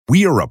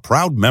We are a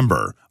proud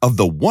member of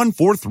the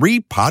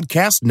 143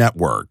 Podcast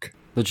Network.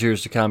 The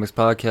Cheers to Comics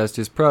podcast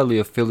is proudly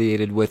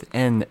affiliated with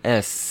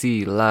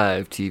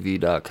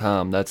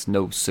NSCLiveTV.com. That's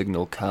No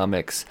Signal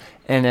Comics.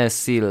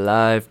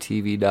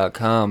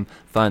 NSCLiveTV.com.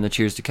 Find the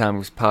Cheers to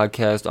Comics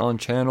podcast on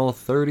channel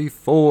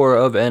 34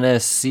 of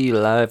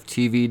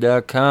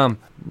NSCLiveTV.com.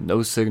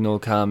 No Signal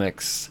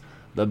Comics.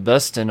 The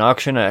best in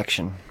auction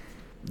action.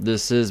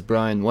 This is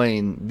Brian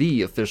Wayne,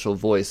 the official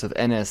voice of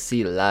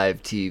NSC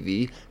Live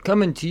TV,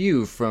 coming to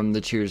you from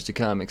the Cheers to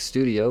Comics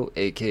studio,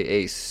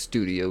 aka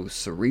Studio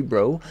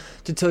Cerebro,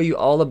 to tell you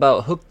all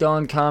about Hooked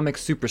on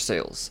Comics super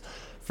sales.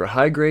 For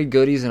high-grade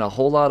goodies and a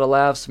whole lot of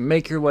laughs,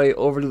 make your way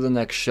over to the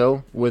next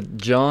show with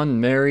John,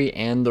 Mary,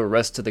 and the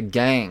rest of the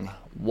gang.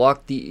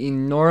 Walk the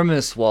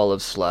enormous wall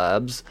of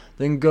slabs,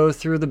 then go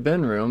through the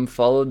bin room,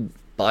 followed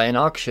by an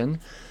auction.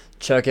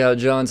 Check out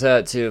John's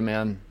hat too,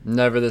 man.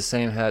 Never the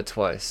same hat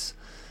twice.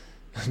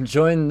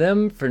 Join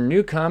them for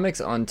new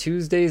comics on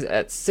Tuesdays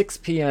at 6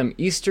 p.m.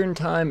 Eastern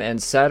Time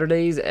and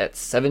Saturdays at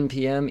 7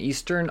 p.m.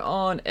 Eastern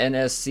on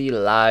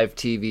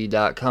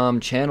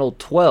NSCLiveTV.com, Channel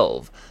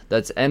 12.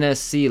 That's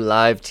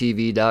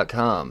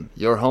NSCLiveTV.com,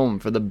 your home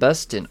for the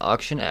best in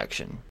auction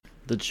action.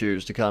 The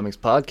Cheers to Comics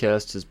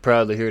podcast is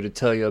proudly here to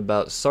tell you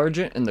about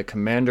Sergeant and the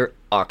Commander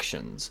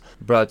Auctions,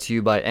 brought to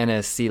you by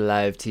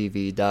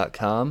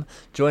NSCLiveTV.com.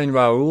 Join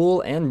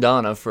Raul and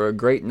Donna for a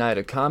great night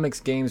of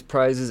comics, games,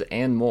 prizes,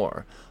 and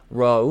more.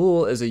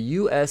 Raul is a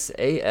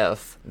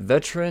USAF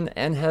veteran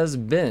and has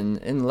been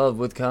in love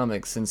with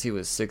comics since he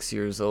was 6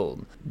 years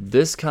old.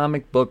 This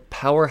comic book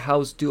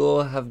powerhouse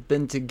duo have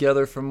been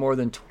together for more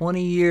than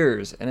 20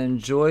 years and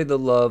enjoy the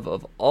love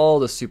of all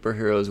the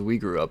superheroes we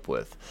grew up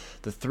with.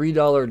 The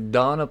 $3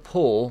 Donna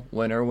Pull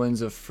winner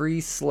wins a free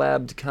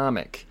slabbed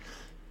comic.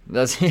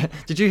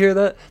 Did you hear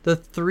that? The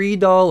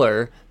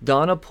 $3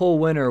 Donna Pull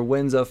winner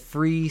wins a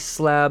free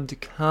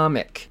slabbed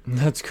comic.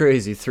 That's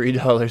crazy.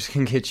 $3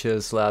 can get you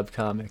a slabbed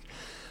comic.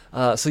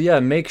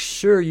 Make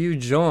sure you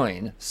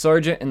join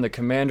Sergeant and the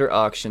Commander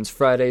Auctions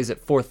Fridays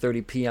at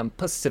 4:30 p.m.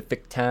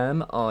 Pacific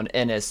Time on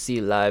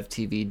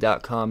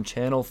NSCLiveTV.com,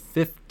 Channel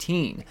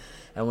 15.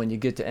 And when you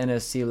get to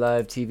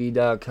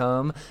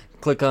NSCLiveTV.com,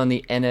 click on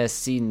the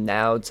NSC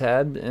Now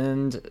tab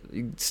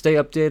and stay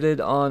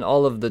updated on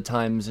all of the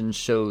times and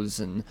shows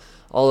and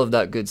all of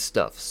that good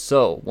stuff.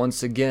 So,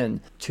 once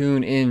again,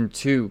 tune in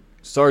to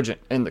Sergeant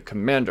and the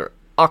Commander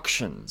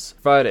Auctions,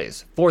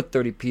 Fridays,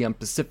 4:30 p.m.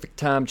 Pacific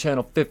Time,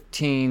 Channel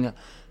 15,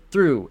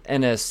 through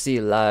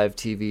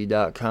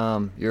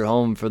NSCLiveTV.com, your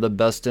home for the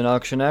best in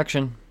auction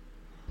action.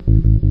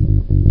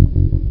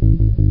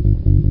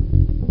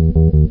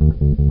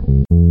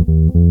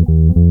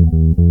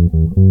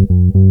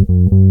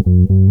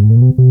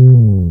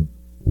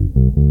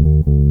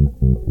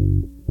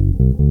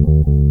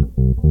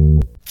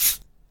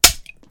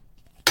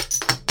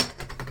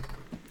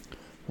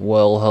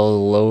 Well,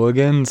 hello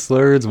again,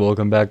 slurs.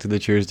 Welcome back to the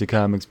Cheers to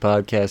Comics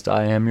podcast.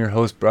 I am your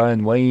host,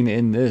 Brian Wayne,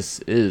 and this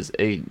is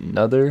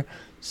another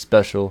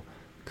special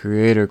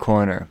Creator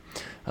Corner.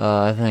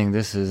 I think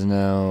this is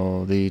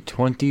now the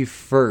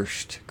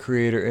 21st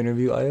creator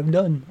interview I have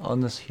done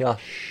on this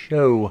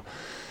show.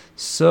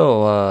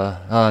 So,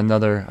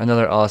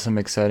 another awesome,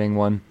 exciting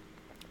one.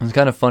 It's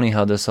kind of funny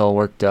how this all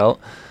worked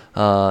out,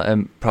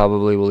 and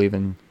probably will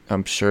even...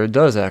 I'm sure it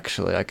does,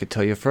 actually. I could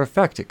tell you for a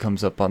fact it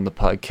comes up on the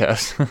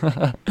podcast.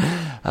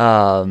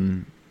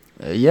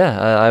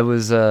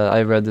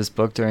 I read this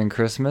book during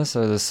Christmas.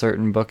 There's a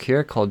certain book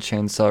here called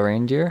Chainsaw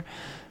Reindeer.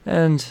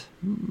 And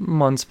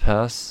months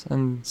pass,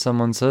 and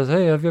someone says,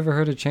 "Hey, have you ever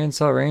heard of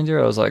Chainsaw Reindeer?"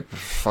 I was like,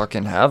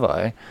 "Fucking have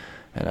I?"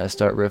 And I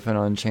start riffing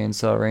on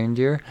Chainsaw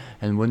Reindeer.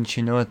 And wouldn't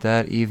you know it,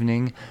 that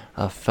evening,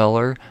 a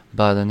feller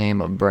by the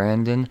name of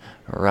Brandon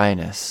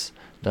Reines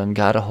done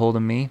got a hold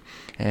of me,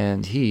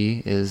 and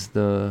he is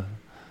the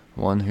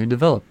one who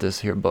developed this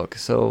here book.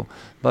 So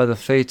by the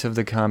fate of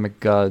the comic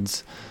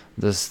gods,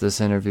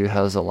 this interview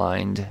has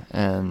aligned,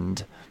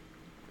 and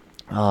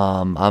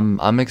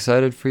I'm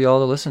excited for y'all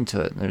to listen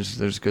to it.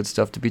 There's good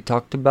stuff to be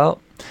talked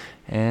about,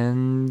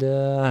 and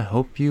I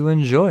hope you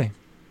enjoy.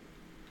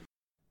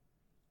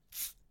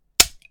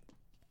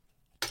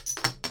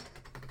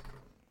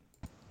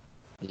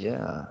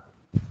 Yeah.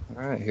 All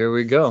right, here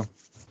we go.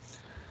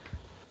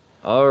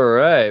 All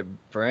right,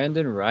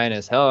 Brandon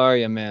Reines, how are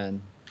you,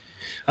 man?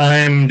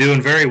 I'm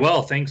doing very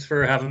well. Thanks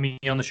for having me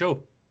on the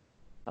show.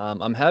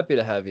 I'm happy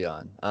to have you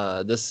on.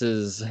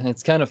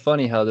 It's kind of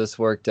funny how this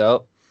worked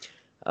out.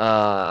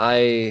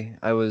 I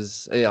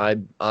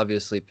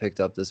obviously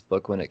picked up this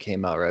book when it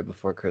came out right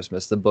before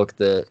Christmas. The book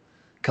that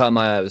caught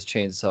my eye was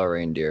Chainsaw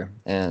Reindeer,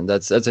 and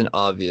that's an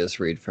obvious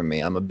read for me.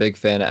 I'm a big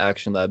fan of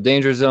Action Lab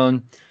Danger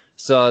Zone.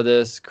 Saw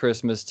this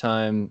Christmas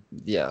time,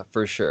 yeah,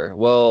 for sure.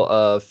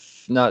 Well,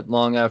 not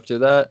long after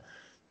that,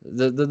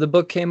 the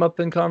book came up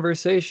in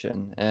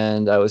conversation,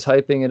 and I was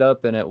hyping it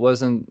up, and it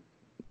wasn't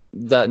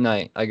that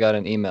night I got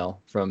an email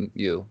from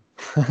you.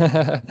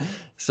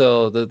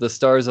 So the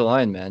stars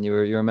aligned, man. You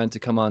were meant to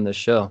come on this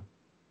show.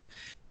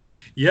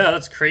 Yeah,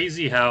 that's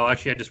crazy how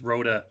actually I just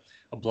wrote a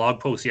blog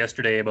post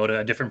yesterday about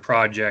a different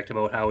project,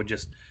 about how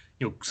just,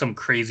 some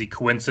crazy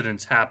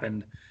coincidence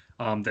happened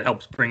that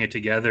helps bring it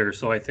together.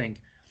 So I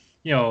think,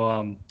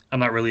 I'm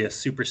not really a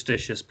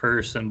superstitious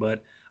person,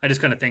 but I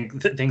just kind of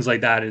think things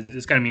like that. It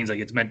just kind of means like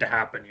it's meant to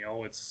happen.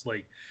 It's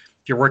like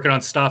if you're working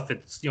on stuff,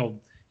 it's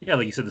yeah,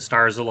 like you said, the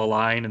stars will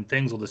align and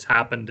things will just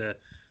happen to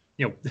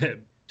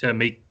to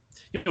make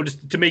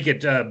just to make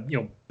it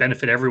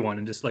benefit everyone,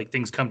 and just like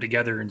things come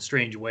together in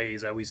strange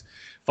ways. I always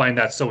find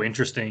that so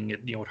interesting.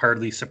 It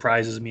hardly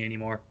surprises me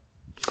anymore.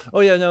 Oh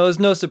yeah, no, it was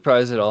no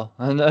surprise at all.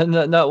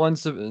 Not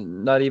once,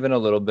 not even a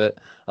little bit.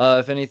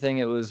 If anything,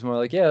 it was more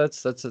like, yeah,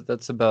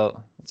 that's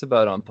about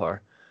on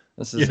par.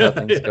 This is how Yeah,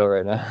 things yeah. go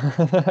right now.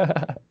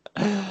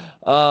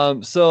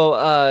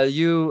 So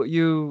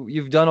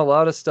you've done a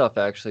lot of stuff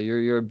actually.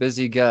 You're a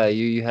busy guy.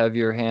 You have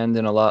your hand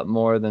in a lot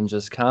more than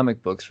just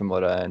comic books, from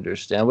what I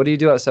understand. What do you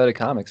do outside of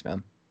comics,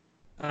 man?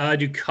 I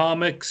do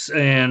comics,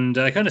 and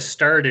I kind of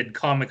started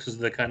comics was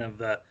the kind of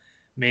the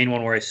main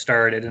one where I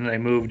started, and then I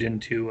moved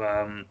into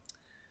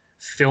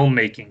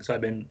filmmaking. So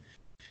I've been,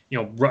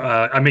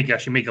 I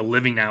actually make a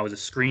living now as a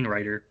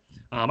screenwriter.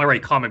 I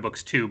write comic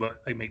books too,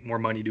 but I make more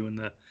money doing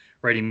the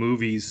writing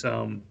movies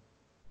and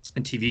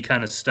TV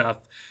kind of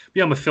stuff. But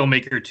yeah, I'm a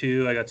filmmaker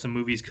too. I got some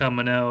movies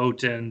coming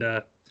out, and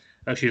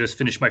actually just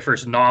finished my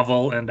first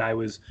novel, and I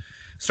was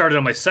started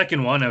on my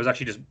second one. I was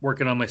actually just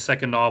working on my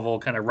second novel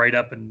kind of right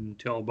up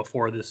until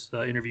before this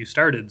interview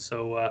started.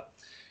 So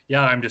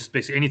yeah, I'm just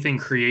basically anything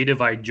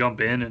creative, I jump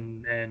in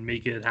and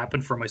make it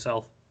happen for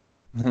myself.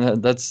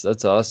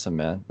 That's awesome,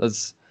 man.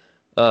 That's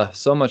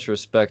so much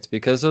respect,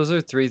 because those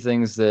are three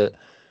things that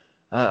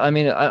I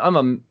mean,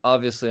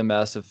 obviously a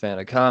massive fan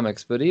of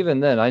comics, but even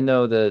then, I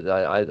know that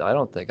I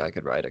don't think I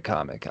could write a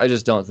comic. I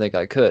just don't think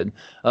I could,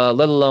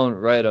 let alone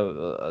write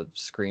a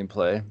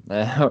screenplay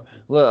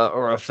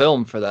or a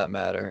film for that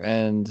matter.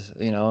 And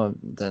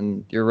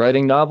then you're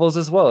writing novels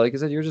as well. Like I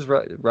said, you're just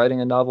writing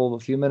a novel a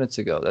few minutes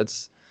ago.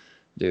 That's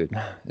Dude,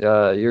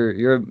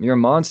 you're a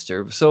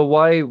monster. So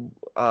why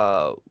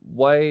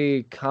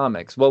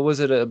comics? What was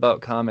it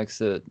about comics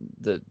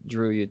that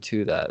drew you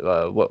to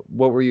that? What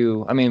were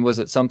you? I mean, was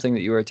it something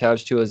that you were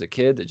attached to as a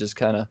kid that just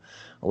kind of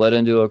led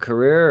into a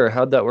career, or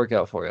how'd that work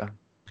out for you?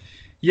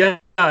 Yeah,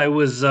 it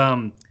was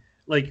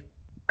like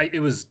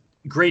it was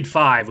grade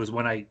five was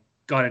when I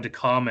got into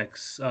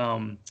comics.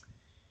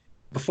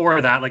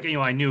 Before that, like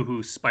I knew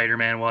who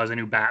Spider-Man was, I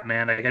knew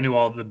Batman, like I knew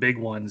all the big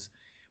ones,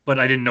 but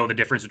I didn't know the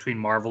difference between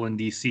Marvel and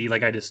DC.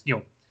 Like I just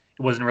it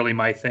wasn't really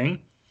my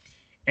thing.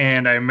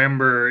 And I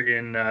remember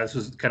in this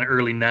was kind of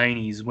early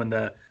 '90s when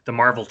the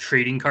Marvel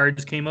trading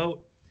cards came out.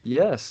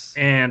 Yes.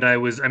 And I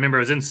remember I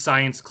was in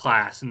science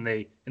class, and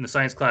in the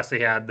science class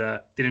they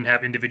didn't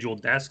have individual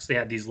desks. They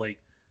had these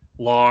like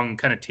long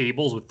kind of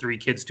tables with three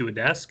kids to a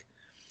desk.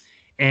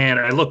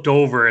 And I looked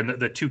over, and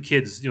the two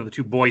kids, the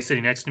two boys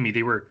sitting next to me,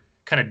 they were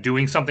kind of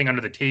doing something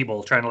under the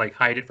table, trying to like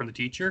hide it from the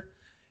teacher.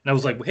 And I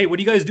was like, "Hey, what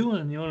are you guys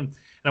doing?" And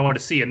I wanted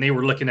to see, and they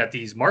were looking at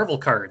these Marvel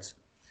cards.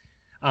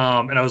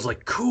 And I was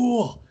like,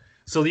 "Cool."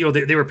 So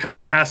they were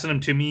passing them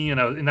to me,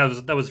 and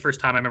that was the first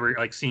time I remember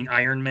like seeing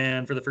Iron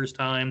Man for the first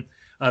time,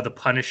 the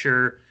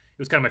Punisher. It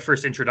was kind of my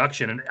first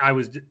introduction, and I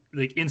was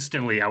like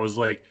instantly, I was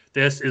like,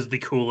 "This is the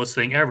coolest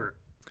thing ever."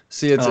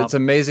 See, it's Um, it's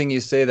amazing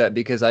you say that,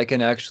 because I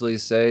can actually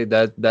say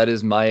that that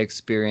is my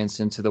experience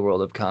into the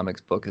world of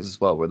comics book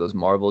as well, were those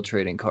Marvel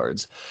trading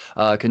cards.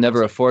 Could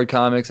never afford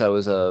comics. I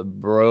was a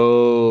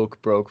broke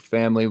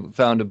family.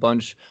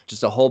 Found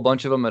just a whole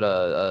bunch of them at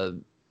a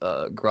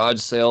garage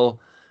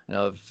sale,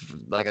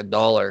 like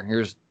 $1.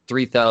 Here's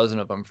 3,000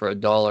 of them for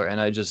 $1,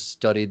 and I just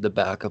studied the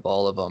back of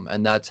all of them,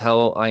 and that's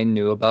how I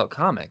knew about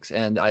comics,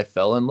 and I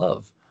fell in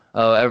love.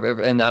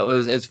 And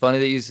it's funny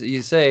that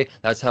you say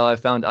that's how I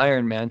found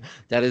Iron Man.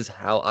 That is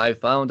how I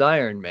found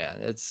Iron Man.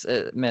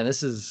 Man,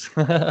 this is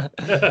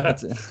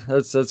that's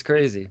that's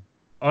crazy.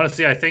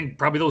 Honestly, I think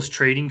probably those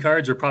trading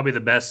cards are probably the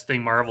best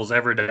thing Marvel's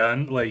ever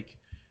done. Like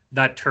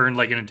that turned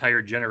like an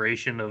entire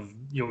generation of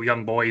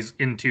young boys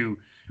into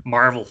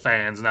Marvel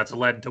fans, and that's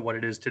led to what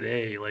it is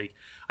today. Like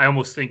I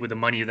almost think with the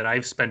money that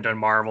I've spent on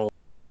Marvel,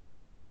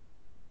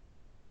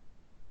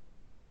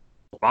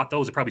 bought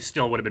those, it probably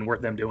still would have been worth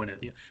them doing it.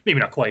 Yeah,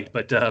 maybe not quite,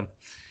 but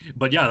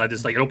yeah, that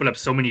just like it opened up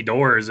so many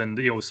doors, and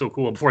it was so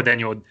cool. Before then,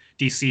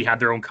 DC had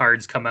their own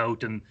cards come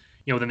out, and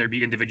then there'd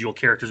be individual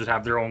characters that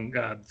have their own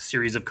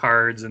series of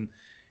cards, and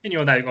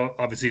that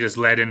obviously just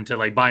led into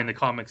like buying the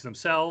comics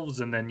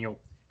themselves, and then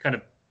kind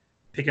of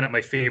picking up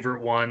my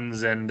favorite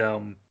ones, and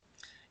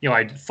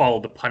I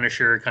followed the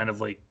Punisher kind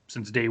of like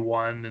since day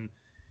one,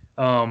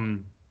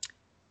 and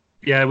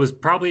yeah, it was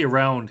probably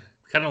around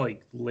kind of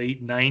like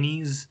late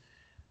 '90s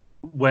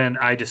when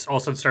I just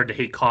also started to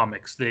hate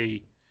comics.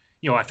 I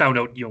found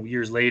out,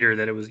 years later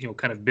that it was,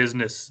 kind of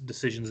business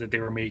decisions that they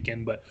were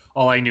making, but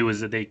all I knew is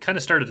that they kind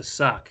of started to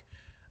suck.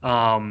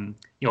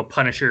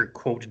 Punisher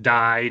quote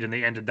died, and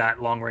they ended that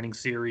long running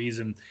series,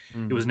 and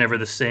it was Mhm. never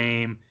the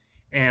same.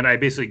 And I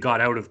basically got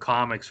out of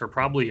comics for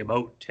probably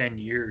about 10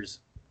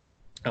 years,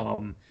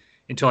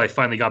 until I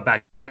finally got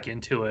back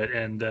into it.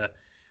 And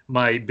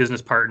my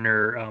business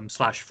partner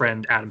slash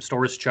friend, Adam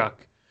Storschuk,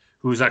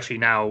 who's actually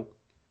now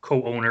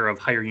co-owner of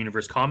Higher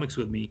Universe Comics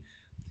with me,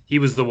 he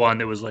was the one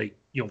that was like,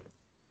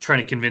 trying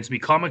to convince me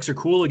comics are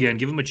cool again,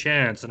 give them a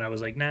chance. And I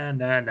was like,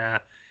 nah.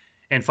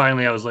 And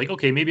finally I was like,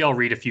 okay, maybe I'll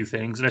read a few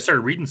things. And I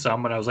started reading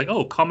some, and I was like,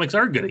 oh, comics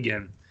are good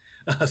again.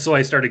 So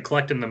I started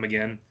collecting them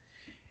again.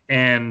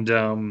 And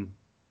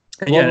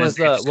what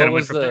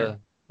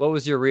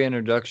was your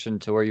reintroduction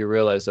to where you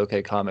realized,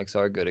 okay, comics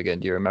are good again?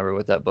 Do you remember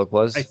what that book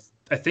was?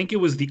 I think it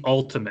was The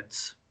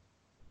Ultimates.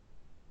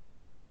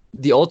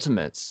 The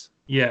Ultimates.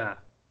 Yeah,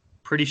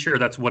 pretty sure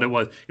that's what it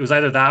was. It was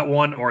either that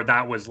one or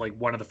that was like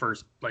one of the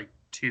first like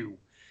two.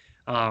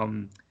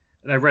 And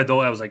I read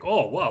though, I was like,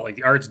 oh wow, like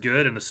the art's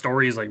good and the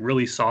story is like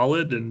really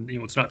solid, and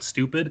it's not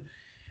stupid.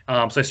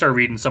 So I started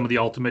reading some of the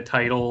Ultimate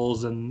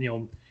titles, and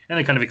and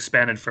I kind of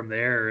expanded from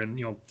there. And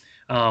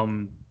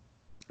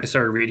I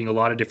started reading a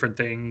lot of different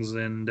things,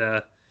 and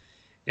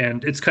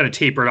it's kind of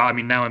tapered off. I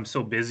mean, now I'm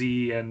so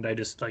busy, and I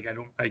just like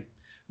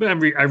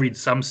I read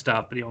some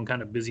stuff, but I'm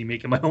kind of busy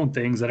making my own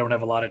things. I don't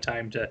have a lot of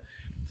time to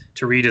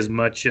read as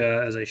much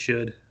as I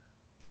should.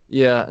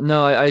 Yeah,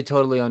 no, I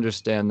totally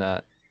understand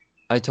that.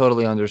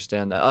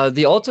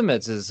 The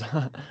Ultimates is,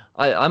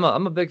 I'm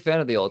a big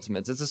fan of the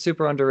Ultimates. It's a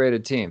super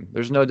underrated team.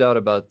 There's no doubt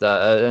about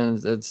that,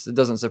 and it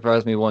doesn't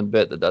surprise me one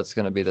bit that that's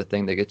going to be the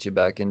thing that gets you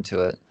back into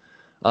it.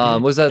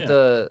 Was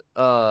that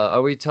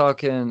are we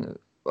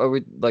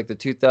like the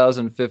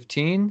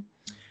 2015?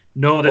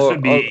 No, this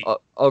would be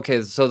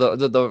okay. So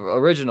the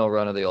original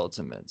run of the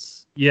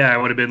Ultimates. Yeah,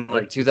 it would have been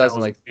like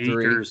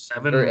 2003 or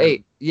 7 or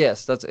 8.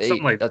 Yes, that's 8.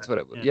 Something like that's that. what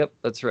it was. Yeah. Yep,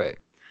 that's right.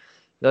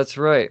 That's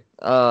right.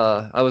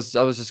 I was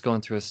just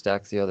going through a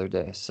stack the other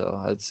day,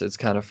 so it's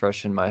kind of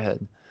fresh in my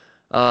head.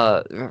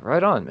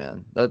 Right on,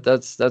 man.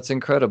 That's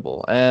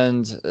incredible.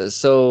 And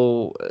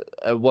so,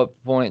 at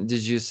what point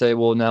did you say,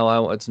 "Well,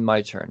 now it's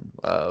my turn.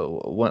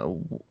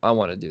 When I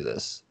want to do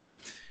this"?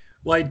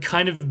 Well, I'd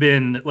kind of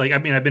been like, I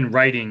mean, I've been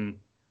writing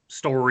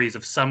stories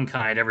of some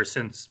kind ever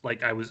since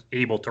like I was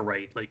able to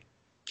write, like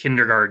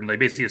kindergarten. Like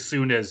basically, as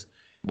soon as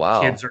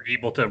kids are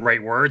able to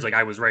write words, like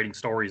I was writing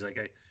stories. Like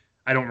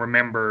I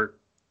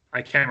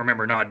can't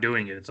remember not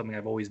doing it. It's something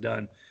I've always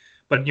done.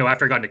 But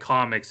after I got into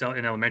comics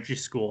in elementary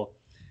school,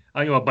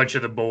 a bunch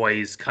of the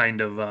boys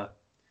kind of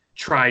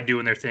tried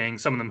doing their thing.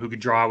 Some of them who could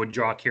draw would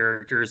draw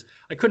characters.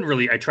 I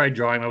tried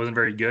drawing. I wasn't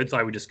very good, so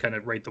I would just kind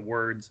of write the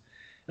words.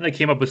 And I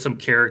came up with some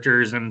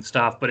characters and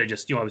stuff, but it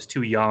just, I was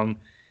too young.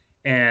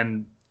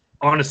 And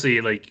honestly,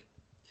 like,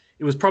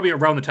 it was probably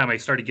around the time I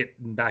started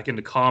getting back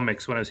into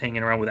comics when I was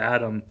hanging around with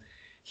Adam.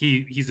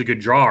 He's a good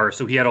drawer,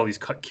 so he had all these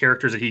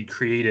characters that he'd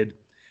created,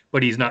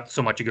 but he's not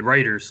so much a good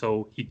writer.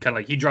 So he'd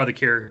draw the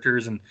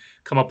characters and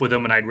come up with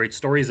them, and I'd write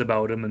stories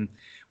about them. And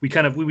we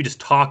would just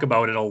talk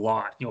about it a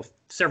lot.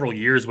 Several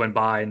years went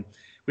by, and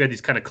we had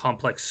these kind of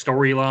complex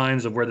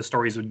storylines of where the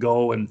stories would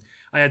go. And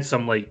I had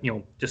some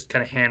just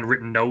kind of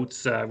handwritten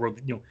notes,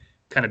 wrote,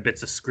 kind of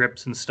bits of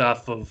scripts and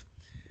stuff of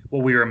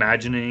what we were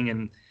imagining.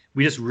 And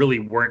we just really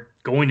weren't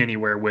going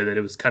anywhere with it.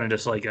 It was kind of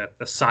just like a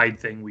side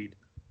thing we'd,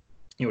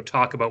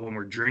 talk about when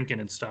we're drinking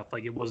and stuff.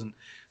 Like, it wasn't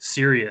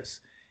serious.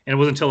 And it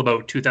wasn't until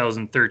about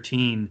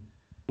 2013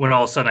 when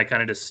all of a sudden I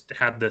kind of just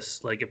had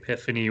this like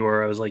epiphany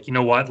where I was like, you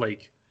know what,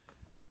 like,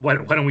 why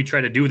don't we try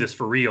to do this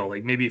for real?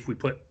 Like, maybe if we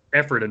put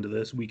effort into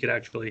this, we could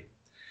actually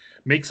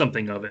make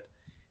something of it.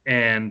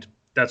 And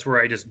that's where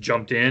I just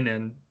jumped in,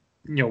 and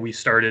we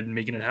started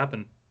making it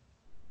happen.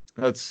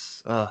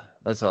 That's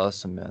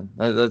awesome, man.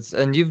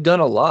 And you've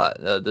done a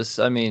lot.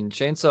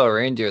 Chainsaw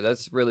Reindeer,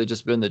 that's really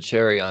just been the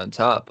cherry on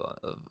top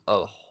of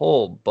a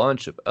whole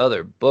bunch of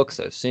other books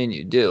I've seen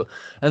you do.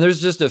 And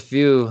there's just a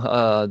few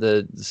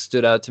that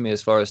stood out to me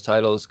as far as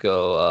titles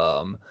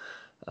go.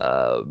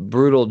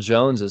 Brutal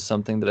Jones is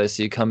something that I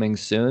see coming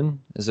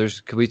soon.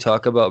 Could we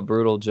talk about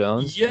Brutal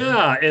Jones?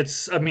 Yeah,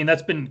 that's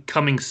been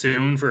coming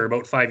soon for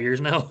about 5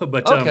 years now.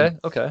 But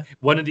okay.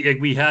 One of the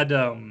we had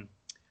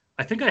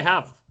I think I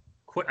have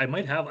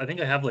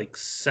like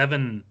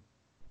 7.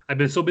 I've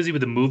been so busy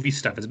with the movie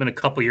stuff. It's been a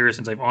couple years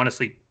since I've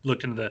honestly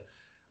looked into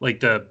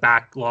the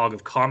backlog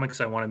of comics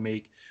I want to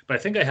make. But I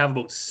think I have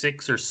about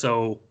 6 or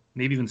so,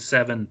 maybe even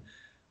 7,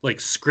 like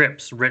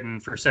scripts written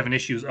for 7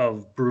 issues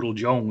of Brutal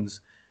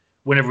Jones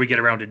whenever we get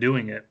around to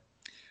doing it.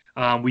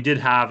 We did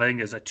have, I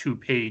think, as a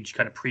 2-page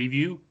kind of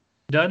preview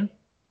done.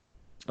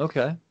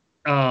 Okay.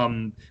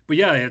 But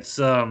yeah, it's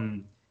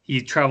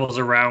he travels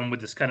around with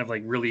this kind of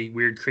like really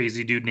weird,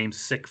 crazy dude named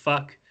Sick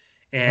Fuck.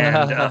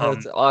 And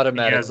it's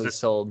automatically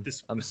sold.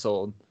 I'm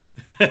sold.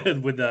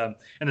 And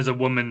there's a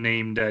woman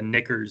named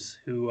Knickers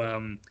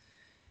who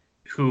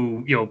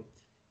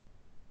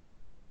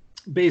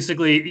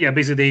basically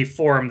they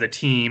form the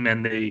team,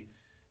 and they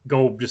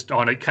go just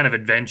on a kind of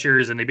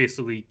adventures, and they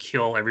basically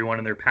kill everyone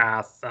in their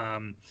path.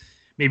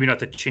 Maybe not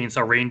the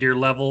Chainsaw Reindeer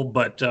level,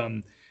 but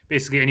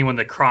basically anyone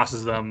that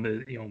crosses them,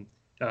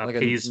 like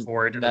pays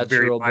for it in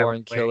natural a very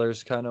born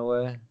killers kind of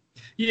way.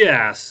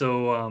 Yeah,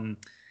 so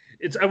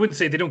I wouldn't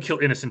say they don't kill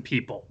innocent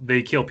people.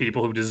 They kill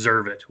people who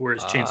deserve it,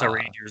 whereas Chainsaw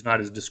Reindeer is not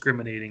as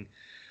discriminating.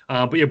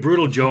 But yeah,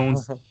 Brutal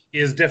Jones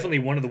is definitely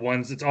one of the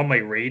ones that's on my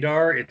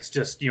radar. It's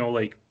just,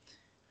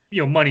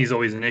 money's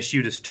always an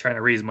issue, just trying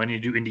to raise money to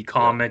do indie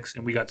comics,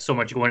 and we got so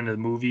much going into the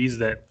movies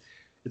that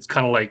it's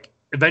kind of like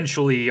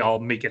eventually I'll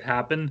make it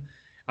happen.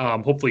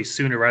 Hopefully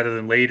sooner rather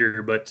than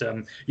later. But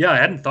yeah, I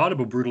hadn't thought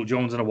about Brutal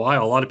Jones in a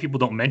while. A lot of people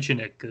don't mention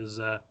it because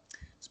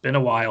it's been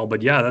a while.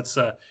 But yeah,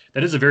 that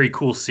is a very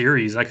cool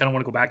series. I kind of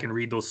want to go back and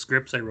read those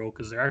scripts I wrote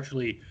because they're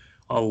actually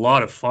a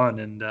lot of fun,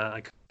 and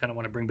I kind of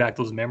want to bring back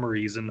those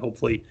memories and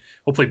hopefully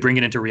bring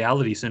it into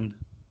reality soon.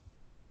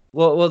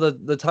 Well,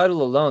 the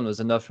title alone was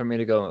enough for me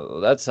to go, "Oh,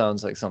 that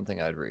sounds like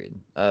something I'd read."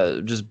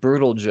 Just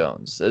Brutal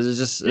Jones. It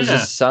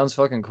just sounds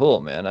fucking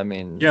cool, man. I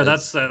mean, yeah,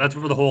 that's for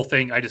the whole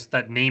thing.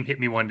 That name hit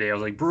me one day. I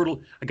was like,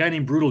 a guy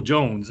named Brutal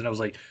Jones, and I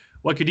was like,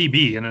 what could he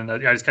be? And then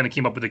I just kind of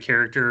came up with a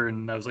character,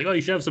 and I was like, oh,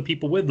 you should have some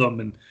people with them.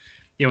 And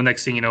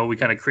next thing you know, we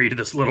kind of created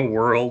this little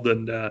world,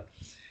 and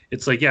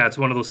it's like, yeah, it's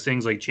one of those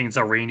things like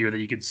Chainsaw Reindeer that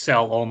you could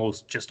sell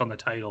almost just on the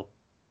title.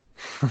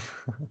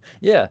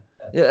 Yeah,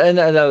 and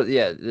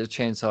the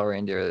Chainsaw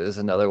Reindeer is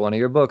another one of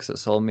your books that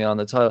sold me on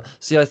the title.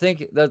 See, I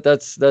think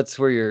that's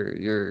where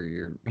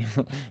you're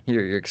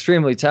you're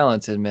extremely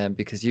talented, man,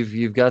 because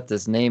you've got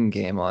this name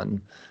game on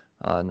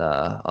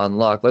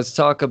lock. Let's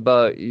talk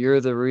about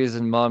You're the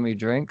Reason Mommy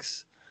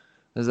Drinks.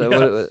 Is that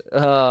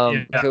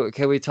what?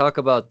 Can we talk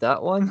about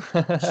that one?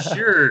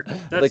 Sure.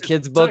 The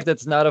kids book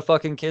that's not a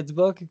fucking kids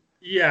book.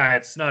 Yeah,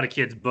 it's not a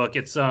kids book.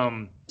 It's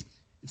not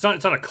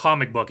a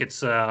comic book.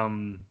 It's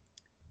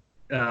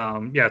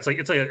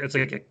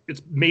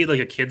it's made like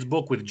a kid's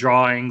book with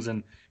drawings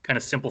and kind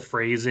of simple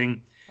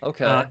phrasing.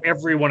 Okay.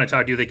 Everyone I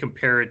talk to, they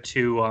compare it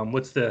to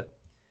what's the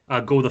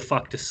Go the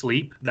Fuck to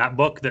Sleep, that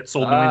book that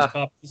sold millions of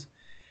copies.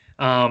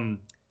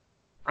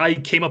 I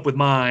came up with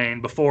mine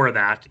before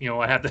that.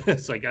 I had to.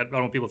 It's like I don't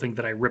want people to think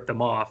that I ripped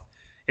them off.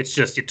 It's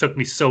just it took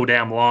me so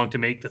damn long to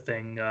make the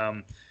thing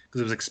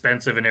because it was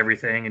expensive and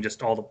everything, and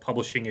just all the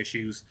publishing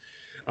issues.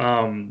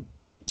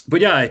 But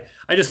yeah,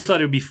 I just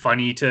thought it would be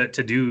funny to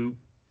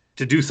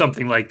do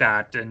something like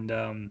that. And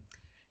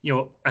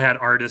I had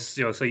artists,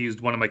 so I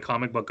used one of my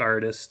comic book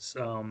artists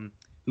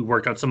who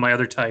worked on some of my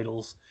other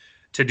titles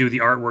to do the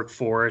artwork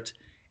for it.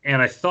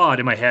 And I thought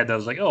in my head, I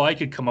was like, oh, I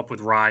could come up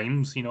with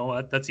rhymes,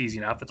 that's easy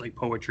enough. It's like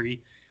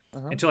poetry.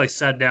 Until I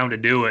sat down to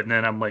do it, and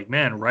then I'm like,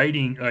 man,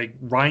 rhyming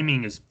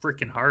is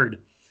freaking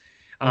hard.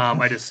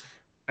 I just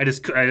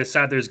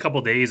sat there a couple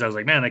of days. I was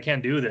like, man, I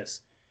can't do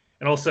this.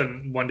 And all of a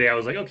sudden, one day I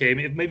was like, okay,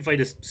 maybe if I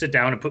just sit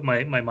down and put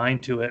my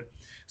mind to it.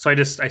 So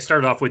I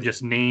started off with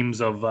just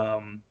names of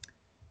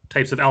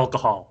types of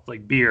alcohol,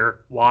 like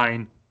beer,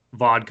 wine,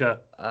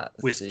 vodka,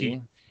 whiskey.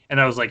 See?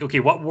 And I was like, okay,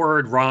 what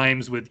word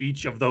rhymes with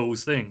each of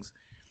those things?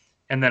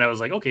 And then I was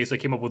like, okay, so I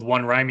came up with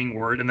one rhyming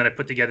word, and then I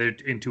put together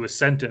into a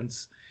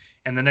sentence.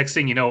 And the next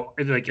thing you know,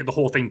 like the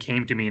whole thing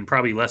came to me in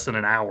probably less than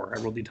an hour.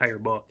 I wrote the entire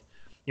book.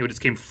 It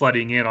just came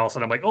flooding in. All of a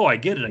sudden, I'm like, oh, I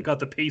get it. I got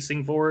the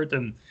pacing for it.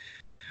 And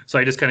so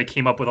I just kind of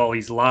came up with all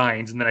these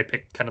lines, and then I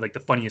picked kind of like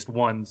the funniest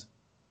ones,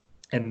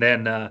 and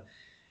then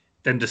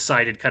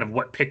decided kind of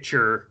what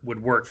picture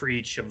would work for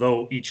each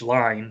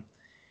line.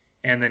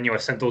 And then I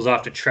sent those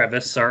off to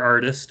Travis, our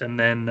artist, and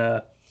then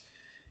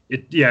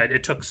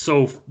it took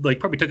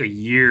probably took a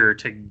year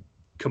to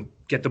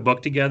get the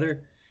book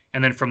together.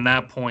 And then from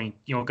that point,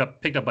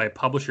 got picked up by a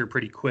publisher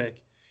pretty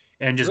quick,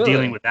 and just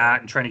dealing with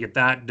that and trying to get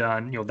that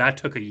done, that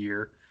took a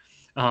year.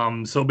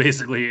 So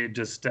basically, it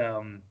just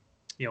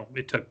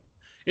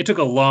it took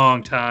a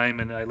long time,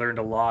 and I learned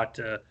a lot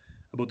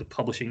about the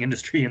publishing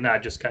industry and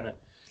that, just kind of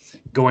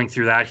going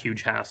through that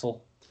huge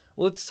hassle.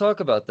 Let's talk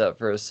about that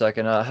for a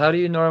second. How do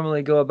you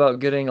normally go about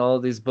getting all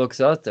of these books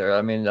out there?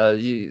 I mean, do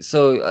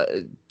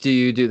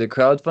you do the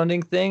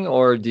crowdfunding thing,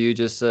 or do you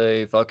just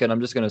say, fuck it,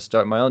 I'm just going to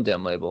start my own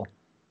damn label?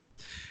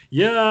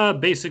 Yeah,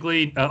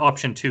 basically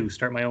option 2,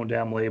 start my own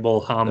damn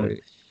label.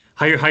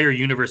 Higher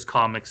Universe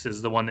Comics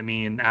is the one that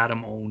me and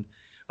Adam own.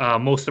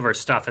 Most of our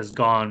stuff has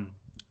come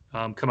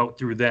out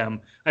through them.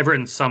 I've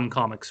written some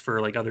comics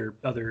for like other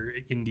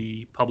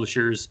indie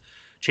publishers.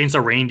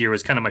 Chainsaw Reindeer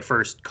was kind of my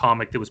first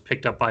comic that was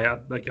picked up by a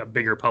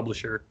bigger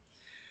publisher.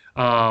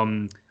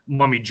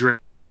 Mummy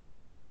Drink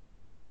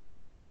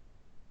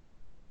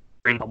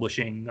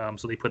Publishing,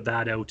 so they put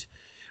that out.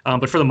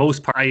 But for the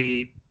most part,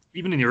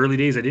 even in the early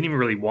days, I didn't even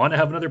really want to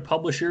have another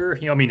publisher.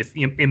 If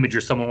Image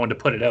or someone wanted to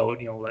put it out,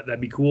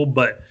 that'd be cool.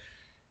 But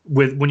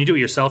when you do it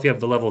yourself, you have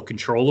the level of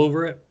control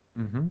over it.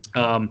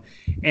 Mm-hmm.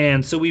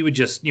 And so we would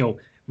just,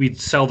 we'd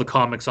sell the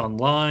comics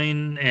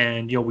online,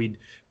 and we'd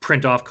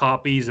print off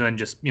copies and then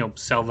just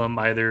sell them.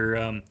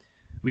 Either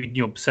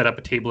we'd set up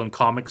a table in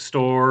comic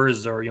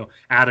stores, or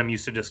Adam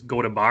used to just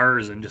go to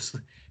bars and just,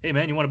 hey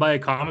man, you want to buy a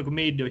comic we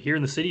made here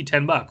in the city,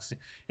 $10,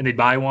 and they'd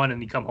buy one,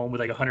 and he'd come home with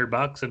like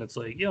 $100, and it's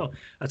like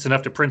that's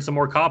enough to print some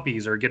more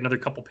copies or get another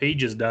couple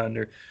pages done,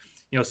 or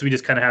so we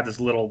just kind of had this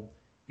little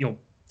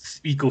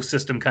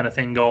ecosystem kind of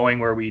thing going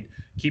where we'd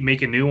keep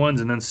making new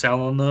ones and then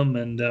selling them,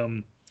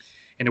 and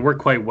it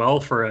worked quite well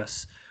for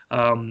us.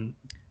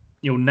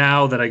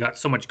 Now that I got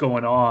so much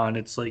going on,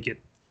 it's like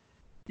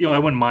I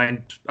wouldn't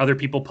mind other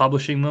people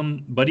publishing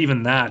them, but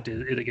even that,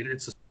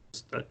 it's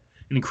just an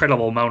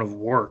incredible amount of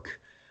work.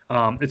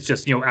 It's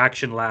just,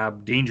 Action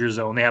Lab, Danger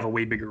Zone, they have a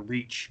way bigger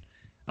reach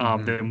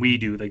than we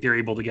do. Like, they're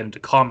able to get into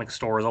comic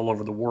stores all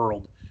over the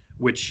world,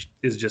 which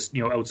is just,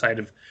 outside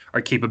of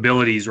our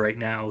capabilities right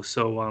now.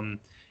 So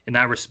in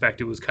that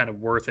respect, it was kind of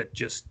worth it.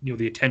 Just,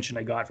 the attention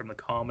I got from the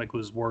comic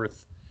was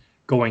worth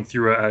going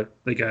through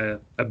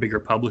a bigger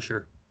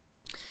publisher.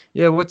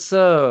 Yeah,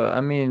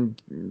 I mean,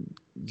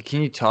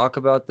 can you talk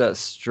about that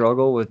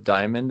struggle with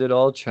Diamond at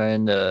all,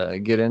 trying to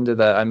get into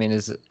that? I mean,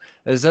 is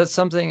that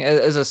something,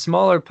 as a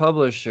smaller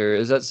publisher,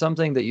 is that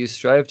something that you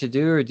strive to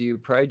do, or do you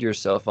pride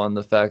yourself on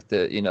the fact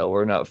that,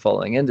 we're not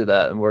falling into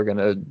that and we're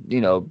gonna,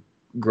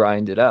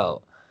 grind it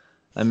out?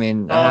 I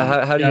mean,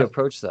 how do you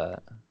approach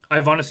that?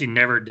 I've honestly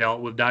never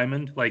dealt with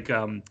Diamond. Like,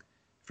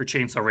 for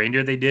Chainsaw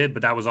Reindeer, they did,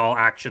 but that was all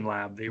Action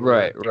Lab. They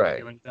were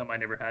dealing with them. I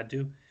never had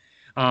to.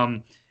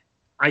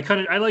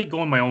 I like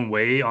going my own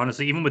way,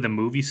 honestly. Even with the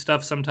movie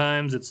stuff,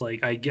 sometimes it's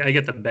like I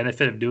get the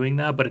benefit of doing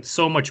that, but it's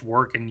so much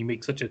work and you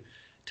make such a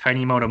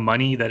tiny amount of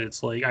money that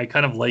it's like I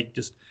kind of like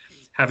just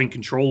having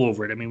control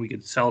over it. I mean, we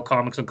could sell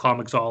comics on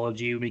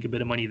Comixology, we make a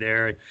bit of money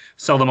there,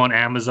 sell them on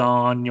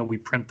Amazon. We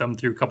print them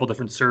through a couple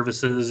different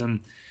services,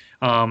 and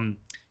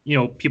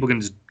people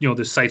can just,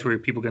 there's sites where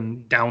people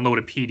can download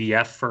a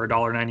PDF for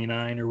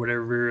 $1.99 or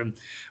whatever. And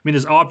I mean,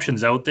 there's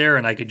options out there,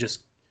 and I could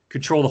just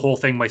control the whole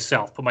thing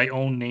myself, put my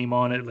own name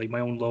on it, like my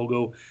own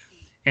logo,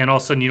 and all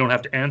of a sudden you don't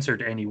have to answer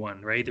to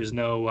anyone, right? There's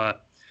no,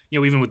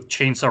 even with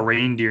Chainsaw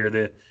Reindeer,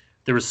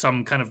 there was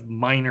some kind of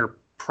minor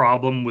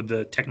problem with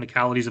the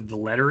technicalities of the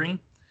lettering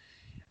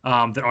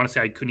that honestly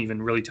I couldn't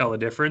even really tell the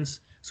difference.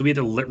 So we had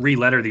to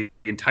re-letter the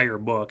entire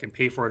book and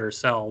pay for it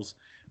ourselves.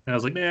 And I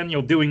was like, man,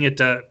 doing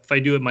it, if I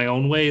do it my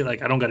own way,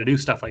 like I don't got to do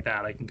stuff like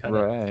that. I can kind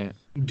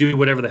of do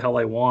whatever the hell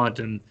I want.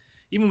 And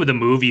even with the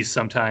movies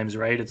sometimes,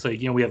 right? It's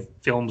like, we have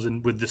films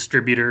and with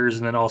distributors,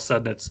 and then all of a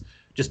sudden it's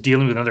just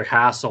dealing with another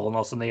hassle, and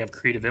all of a sudden they have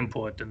creative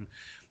input and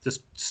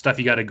just stuff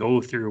you got to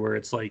go through, where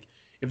it's like,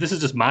 if this is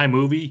just my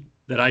movie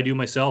that I do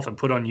myself and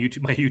put on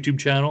YouTube, my YouTube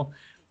channel,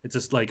 it's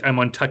just like I'm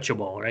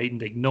untouchable, right?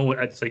 And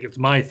it's like, it's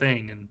my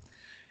thing. And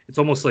it's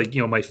almost like,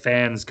 my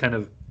fans kind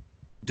of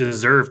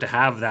deserve to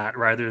have that,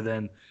 rather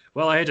than,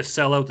 well, I had to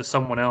sell out to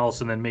someone else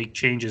and then make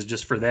changes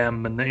just for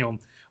them, and then,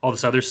 all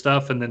this other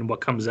stuff, and then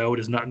what comes out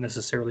is not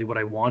necessarily what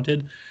I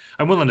wanted.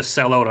 I'm willing to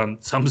sell out on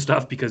some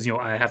stuff because,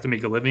 I have to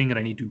make a living and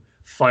I need to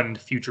fund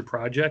future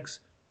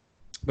projects.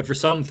 But for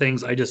some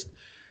things, I just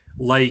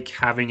like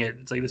having it.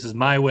 It's like, this is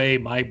my way,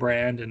 my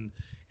brand, and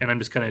I'm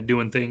just kind of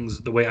doing things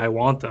the way I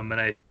want them.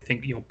 And I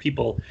think,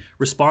 people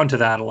respond to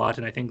that a lot,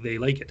 and I think they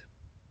like it.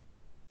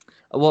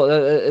 Well,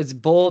 it's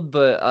bold,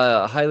 but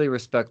highly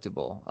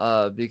respectable,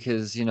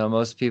 because,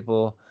 most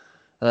people,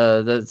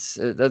 that's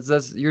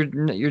you're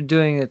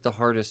doing it the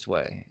hardest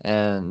way,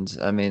 and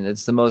I mean,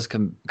 it's the most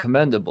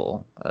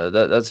commendable,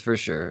 that's for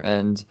sure.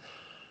 And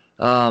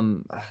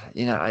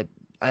I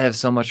have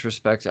so much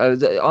respect.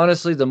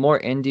 Honestly, the more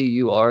indie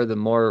you are, the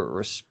more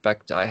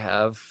respect I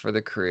have for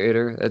the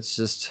creator. It's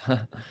just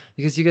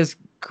because you guys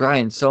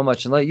grind so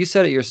much, and like you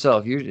said it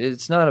yourself,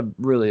 it's not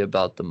really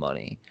about the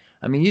money.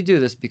 I mean, you do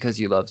this because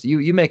you love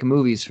you make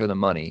movies for the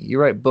money. You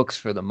write books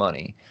for the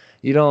money.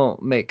 You don't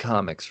make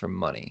comics for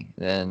money.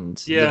 And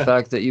the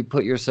fact that you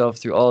put yourself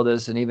through all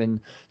this, and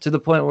even to the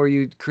point where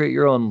you create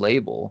your own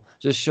label,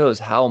 just shows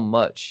how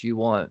much you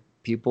want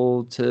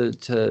people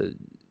to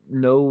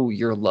know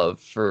your love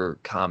for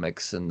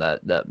comics and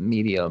that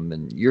medium,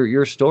 and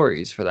your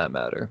stories for that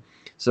matter.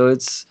 So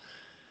it's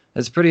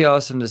pretty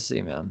awesome to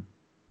see, man.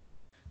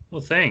 Well,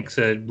 thanks.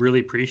 I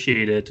really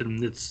appreciate it.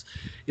 And it's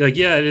like,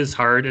 it is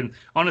hard. And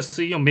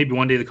honestly, maybe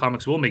one day the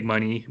comics will make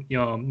money.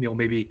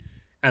 Maybe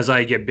as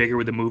I get bigger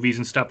with the movies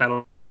and stuff,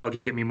 that'll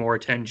get me more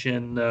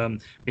attention.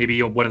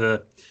 Maybe one of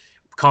the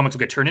comics will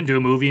get turned into a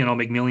movie, and I'll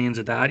make millions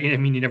at that. I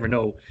mean, you never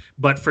know.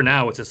 But for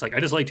now, it's just like I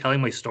just like telling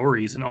my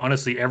stories. And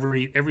honestly,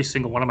 every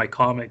single one of my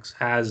comics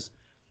has,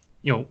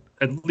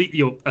 at least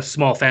a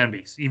small fan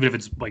base, even if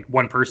it's like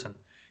one person.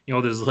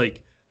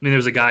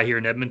 There's a guy here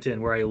in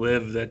Edmonton where I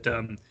live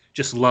that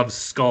just loves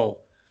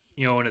Skull,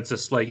 and it's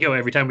just like,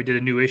 every time we did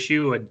a new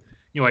issue,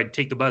 I'd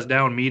take the bus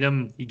down, meet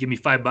him, he'd give me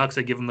 $5,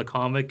 I'd give him the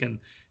comic, and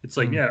it's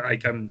like,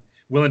 I'm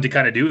willing to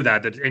kind of do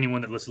that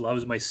anyone that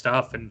loves my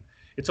stuff, and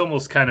it's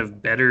almost kind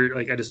of better,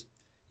 like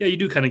you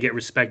do kind of get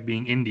respect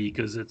being indie,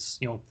 because it's,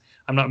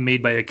 I'm not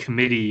made by a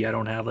committee, I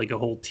don't have like a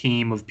whole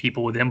team of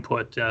people with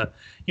input,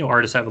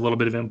 artists have a little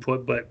bit of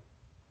input, but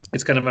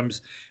it's kind of, I'm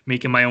just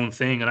making my own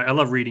thing. And I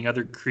love reading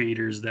other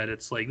creators that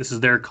it's like, this is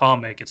their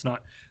comic. It's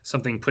not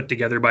something put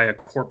together by a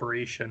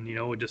corporation,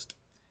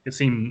 it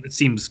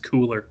seems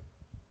cooler.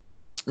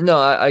 No,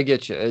 I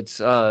get you. It's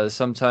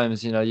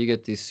sometimes, you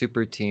get these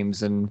super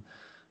teams, and,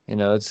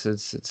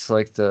 it's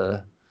like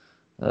the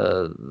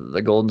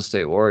Golden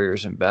State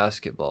Warriors in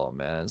basketball,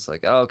 man. It's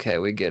like, okay,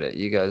 we get it.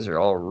 You guys are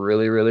all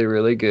really, really,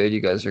 really good.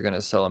 You guys are going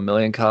to sell 1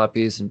 million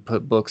copies and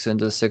put books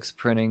into 6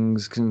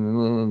 printings.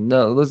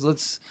 No,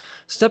 let's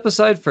step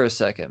aside for a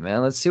second,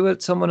 man. Let's see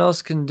what someone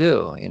else can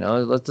do.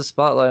 Let the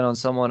spotlight on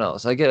someone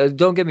else.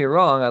 Don't get me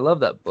wrong. I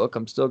love that book.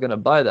 I'm still going to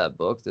buy that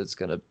book. That's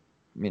going to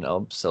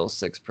sell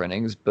 6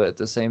 printings. But at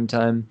the same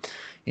time,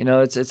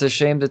 it's a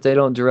shame that they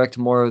don't direct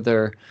more of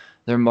their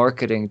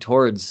marketing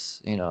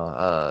towards,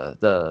 the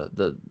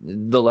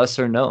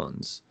lesser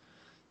knowns.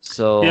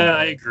 So Yeah,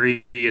 I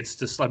agree. It's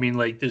just, I mean,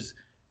 like,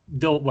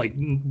 they'll like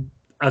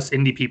us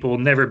indie people will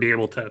never be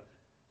able to,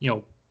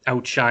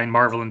 outshine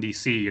Marvel and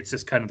DC. It's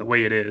just kind of the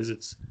way it is.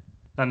 It's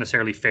not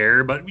necessarily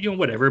fair, but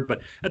whatever.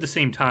 But at the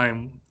same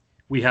time,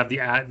 we have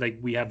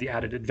we have the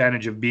added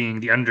advantage of being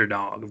the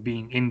underdog, of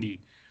being indie.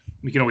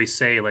 We can always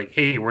say like,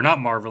 "Hey, we're not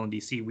Marvel and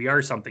DC. We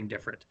are something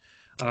different."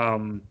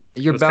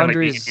 your It's kind of like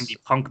being boundaries, an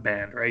indie punk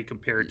band, right?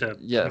 Compared to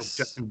yes.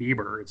 Justin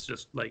Bieber, it's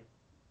just like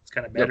it's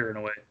kind of Yep. better in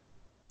a way.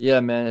 Yeah,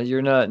 man,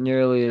 you're not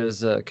nearly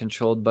as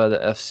controlled by the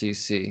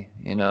FCC.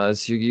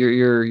 It's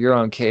you're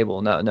on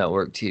cable, not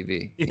network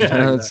TV.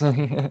 Yeah, It's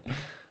exactly.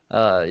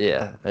 like,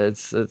 yeah,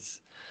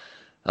 it's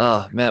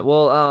oh man.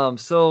 Well,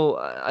 so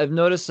I've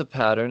noticed a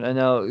pattern, and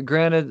now,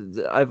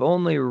 granted, I've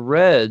only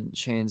read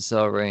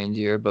Chainsaw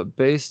Reindeer, but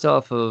based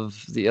off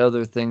of the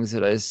other things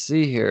that I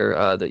see here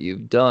that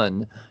you've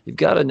done, you've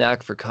got a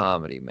knack for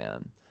comedy,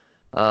 man.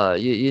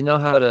 You know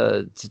how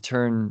to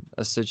turn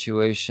a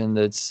situation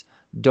that's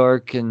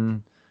dark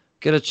and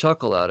get a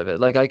chuckle out of it.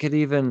 Like I could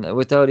even,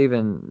 without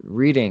even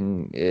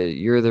reading,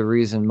 "You're the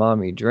reason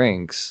mommy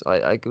drinks."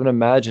 I can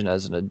imagine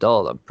as an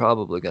adult, I'm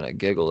probably gonna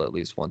giggle at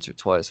least once or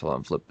twice while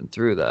I'm flipping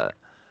through that.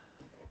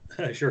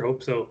 I sure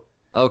hope so.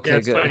 Yeah, Okay,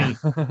 it's good.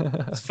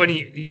 funny. It's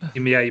funny.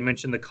 Yeah, you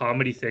mentioned the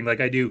comedy thing. Like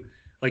I do,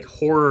 like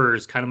horror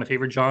is kind of my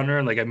favorite genre,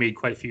 and like I made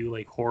quite a few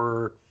like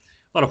horror,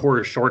 a lot of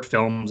horror short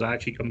films.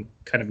 I'm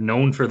kind of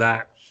known for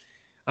that.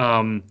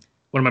 One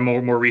of my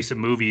more recent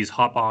movies,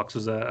 Hot Box,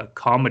 was a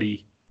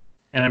comedy,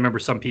 and I remember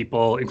some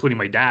people, including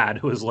my dad,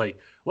 who was like,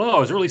 "Well, I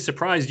was really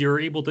surprised you were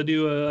able to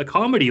do a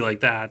comedy like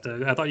that.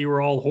 I thought you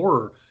were all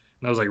horror."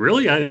 And I was like,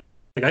 "Really? I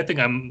think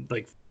I'm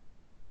like,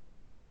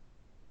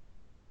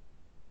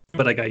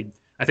 but like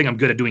I think I'm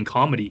good at doing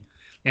comedy."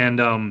 And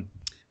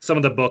some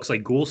of the books,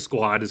 like Ghoul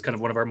Squad, is kind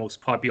of one of our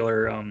most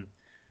popular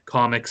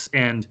comics.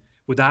 And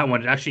with that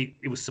one,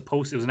 it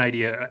was an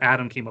idea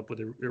Adam came up with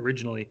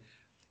originally.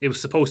 It was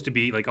supposed to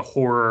be like a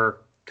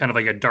horror, kind of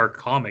like a dark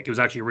comic. It was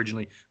actually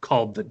originally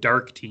called The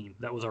Dark Team.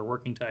 That was our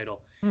working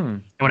title. Hmm.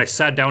 And when I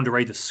sat down to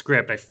write the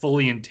script, I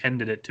fully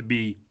intended it to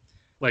be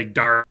like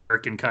dark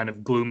and kind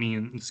of gloomy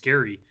and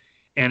scary.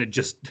 And it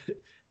just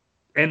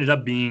ended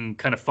up being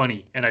kind of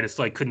funny. And I just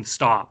like couldn't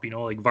stop,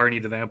 like Varney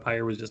the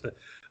Vampire was just a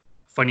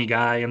funny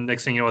guy. And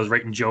next thing you know, I was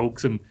writing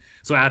jokes. And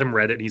so Adam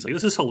read it and he's like,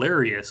 "This is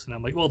hilarious." And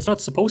I'm like, "Well, it's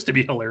not supposed to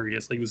be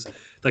hilarious." Like,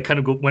 that kind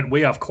of went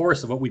way off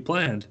course of what we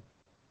planned.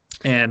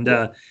 And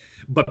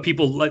but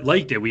people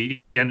liked it.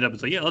 We ended up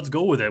like, "Yeah, let's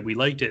go with it." We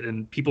liked it,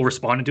 and people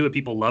responded to it.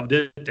 People loved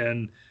it,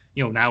 and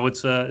now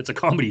it's a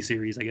comedy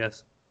series, I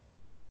guess.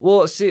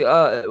 Well, see,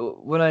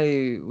 when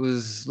I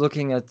was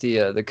looking at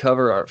the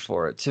cover art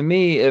for it, to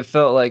me it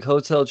felt like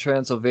Hotel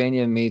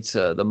Transylvania meets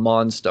the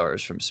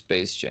Monstars from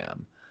Space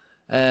Jam,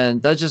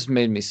 and that just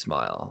made me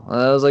smile. And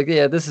I was like,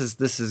 yeah, this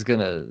is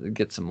gonna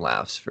get some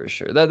laughs for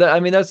sure. I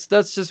mean, that's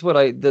just what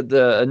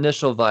the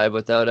initial vibe,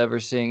 without ever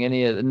seeing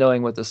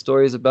knowing what the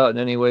story's about in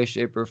any way,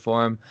 shape, or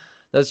form.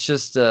 That's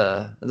just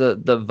the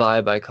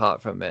vibe I caught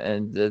from it,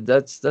 and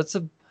that's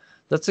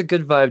a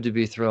good vibe to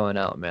be throwing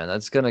out, man.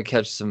 That's gonna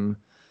catch some.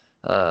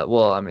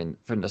 Well, I mean,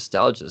 for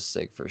nostalgia's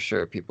sake, for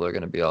sure, people are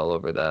going to be all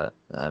over that.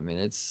 I mean,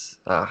 it's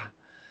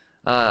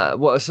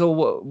so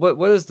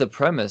what is the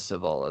premise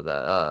of all of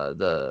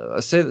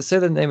that? Say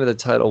the name of the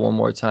title one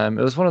more time.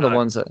 It was one of the Uh,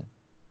 ones that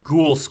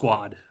Ghoul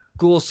Squad.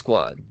 Ghoul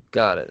Squad.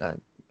 Got it.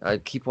 I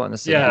keep wanting to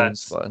say Yeah, Goon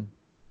it's Squad.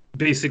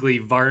 basically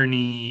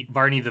Varney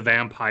the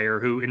Vampire,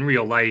 who in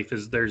real life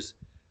there's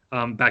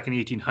back in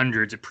the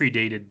 1800s, it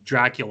predated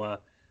Dracula.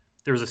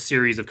 There was a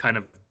series of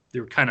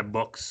there were kind of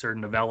books or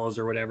novellas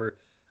or whatever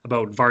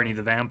about Varney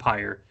the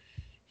Vampire.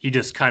 He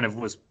just kind of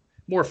was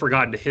more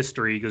forgotten to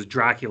history because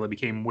Dracula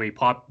became way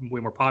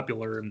more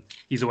popular, and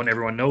he's the one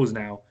everyone knows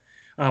now.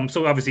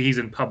 So obviously he's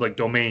in public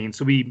domain.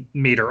 So we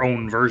made our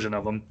own version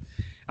of him.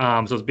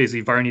 So it's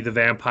basically Varney the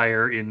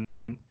Vampire in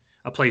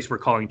a place we're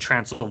calling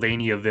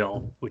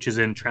Transylvaniaville, which is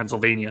in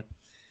Transylvania.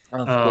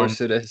 Of Um, course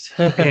it is.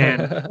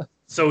 and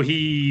so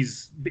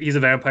he's a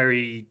vampire.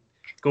 He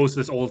goes to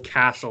this old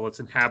castle. It's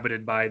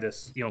inhabited by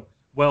this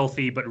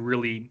wealthy but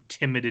really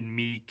timid and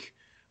meek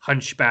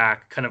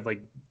hunchback, kind of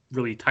like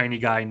really tiny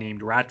guy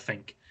named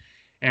Ratfink.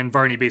 And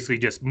Varney basically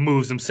just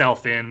moves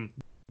himself in,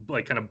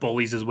 like kind of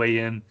bullies his way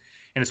in.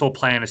 And his whole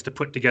plan is to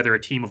put together a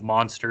team of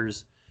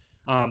monsters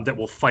that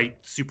will fight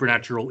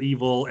supernatural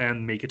evil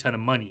and make a ton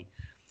of money.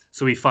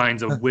 So he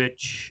finds a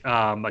witch,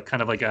 a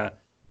kind of like a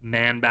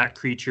man-bat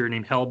creature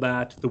named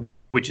Hellbat. The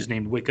witch is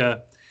named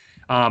Wicca.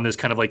 There's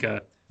kind of like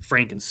a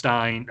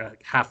Frankenstein,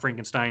 half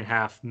Frankenstein,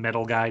 half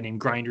metal guy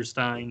named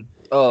Grinderstein.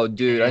 Oh,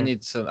 dude,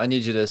 And I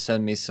need you to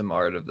send me some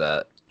art of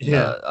that.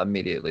 yeah,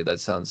 Immediately. That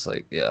sounds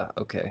like, yeah,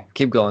 okay.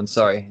 Keep going.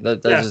 Sorry.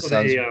 That yeah. just So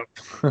sounds.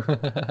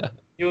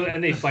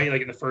 and they fight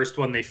like in the first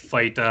one, they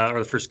fight or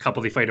the first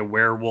couple, they fight a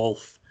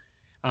werewolf.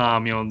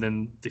 And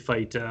then they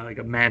fight like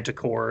a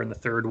Manticore in the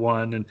third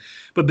one,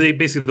 but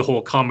basically the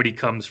whole comedy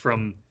comes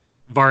from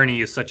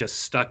Varney is such a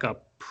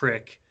stuck-up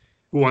prick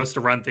who wants to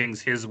run things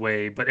his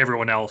way, but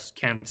everyone else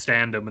can't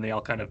stand him, and they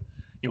all kind of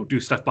do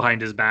stuff behind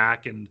his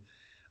back, and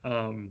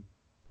so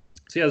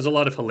yeah, there's a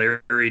lot of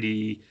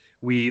hilarity.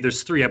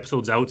 There's 3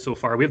 episodes out so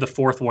far. We have the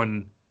 4th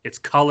one. It's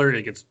colored.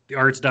 The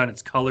art's done.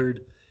 It's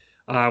colored.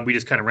 We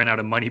just kind of ran out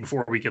of money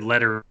before we could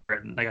letter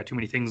it, and I got too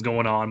many things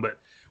going on, but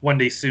one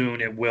day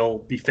soon it will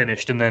be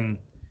finished, and then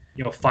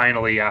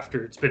finally,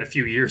 after it's been a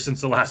few years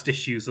since the last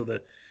issue, so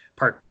the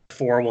part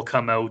 4 will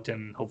come out,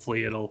 and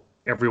hopefully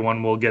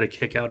everyone will get a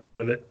kick out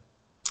of it.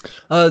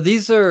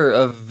 These are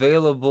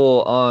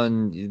available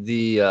on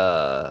the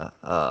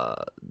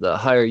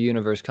Higher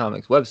Universe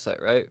Comics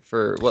website, right?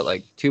 For what,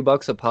 like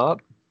 $2 a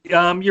pop?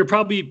 You're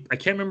probably, I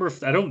can't remember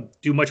I don't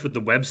do much with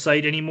the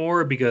website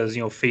anymore because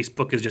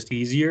Facebook is just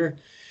easier.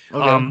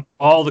 Okay.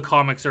 All the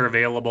comics are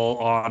available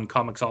on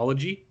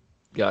Comixology.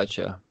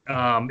 Gotcha.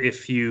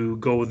 If you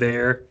go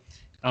there,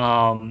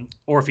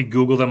 or if you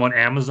Google them on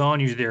Amazon,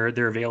 usually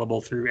they're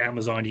available through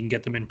Amazon. You can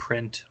get them in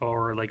print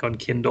or like on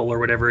Kindle or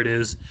whatever it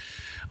is.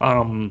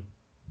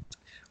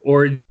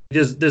 Or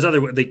there's other,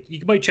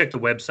 you might check the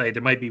website.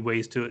 There might be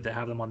ways to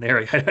have them on there.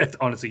 I have to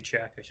honestly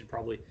check. I should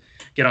probably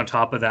get on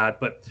top of that.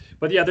 But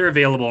yeah, they're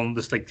available on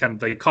just like kind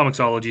of like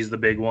Comixology is the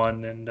big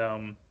one, and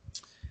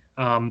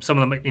some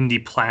of them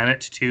Indie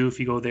Planet too. If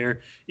you go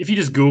there, if you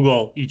just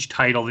Google each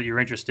title that you're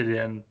interested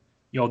in,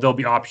 there'll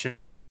be options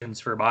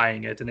for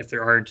buying it. And if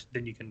there aren't,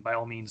 then you can by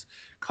all means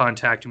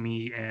contact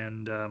me,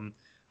 and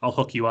I'll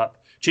hook you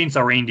up.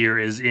 Chainsaw Reindeer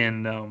is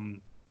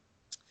in.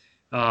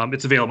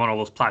 It's available on all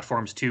those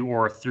platforms too,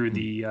 or through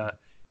the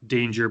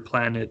Danger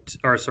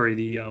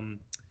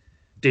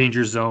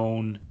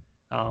Zone,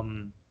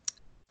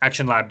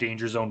 Action Lab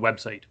Danger Zone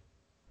website.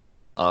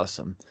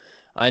 Awesome.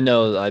 I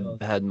know I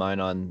had mine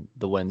on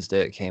the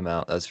Wednesday it came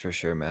out. That's for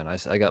sure, man.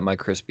 I got my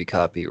crispy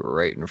copy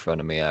right in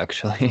front of me,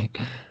 actually.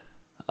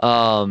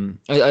 I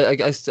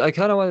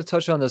kind of want to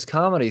touch on this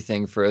comedy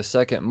thing for a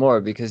second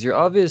more, because you're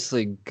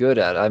obviously good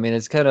at it. I mean,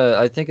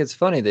 I think it's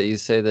funny that you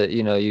say that,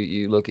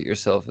 you look at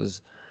yourself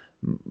as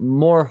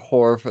more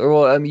horror.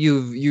 Well, I mean,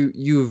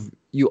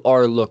 you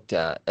are looked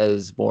at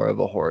as more of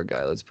a horror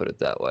guy. Let's put it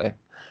that way.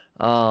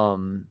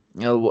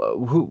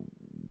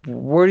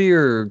 Where do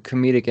your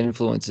comedic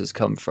influences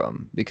come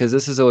from? Because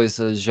this is always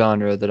a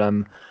genre that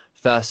I'm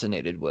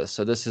fascinated with.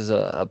 So this is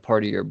a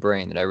part of your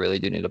brain that I really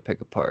do need to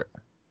pick apart.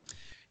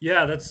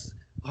 Yeah, that's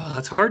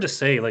hard to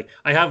say. Like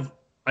I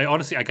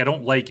honestly, like, I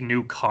don't like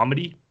new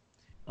comedy.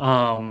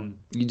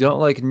 You don't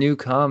like new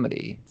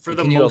comedy? For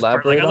the most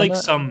part, like I like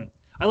some,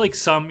 like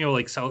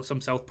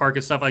some South Park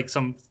and stuff, like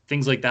some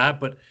things like that.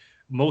 But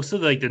most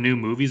of the new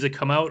movies that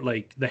come out,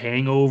 like The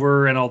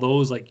Hangover and all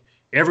those, like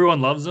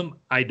everyone loves them.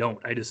 I don't.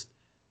 I just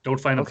don't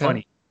find them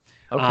funny.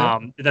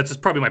 Okay. That's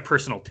just probably my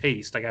personal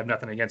taste. Like I have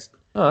nothing against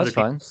other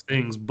people's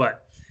things,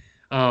 but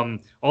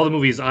all the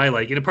movies I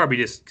like, and it probably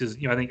just because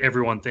I think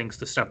everyone thinks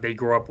the stuff they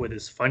grew up with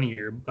is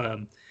funnier.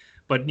 But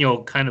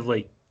kind of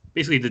like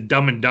basically the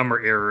Dumb and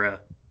Dumber era.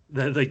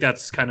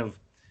 That's kind of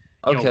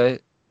okay.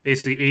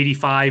 Basically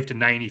 85 to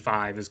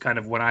 95 is kind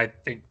of when I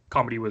think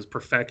comedy was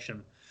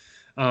perfection.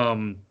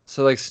 So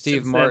like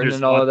Steve Martin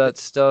and all of that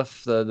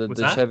stuff,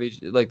 the Chevy,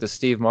 like the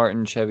Steve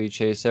Martin, Chevy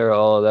Chase era,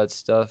 all of that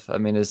stuff. I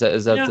mean, is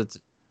that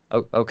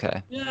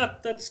okay? Yeah,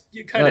 that's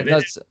kind of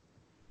it.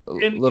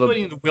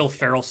 Including the Will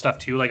Ferrell stuff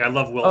too. Like I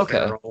love Will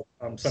Ferrell.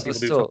 Some people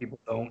do, some people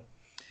don't.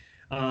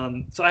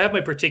 So I have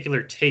my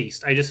particular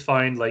taste. I just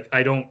find like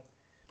I don't.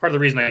 Part of the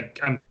reason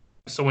I'm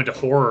so into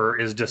horror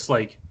is just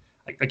like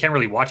I can't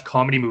really watch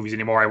comedy movies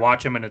anymore. I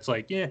watch them and it's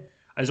like, yeah,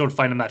 I just don't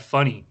find them that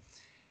funny.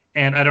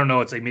 And I don't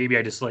know, it's like maybe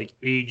I just like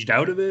aged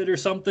out of it or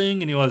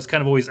something. And I was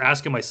kind of always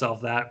asking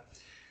myself that.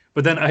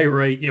 But then I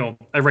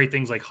write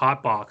things like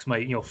Hotbox,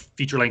 my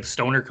feature-length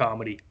stoner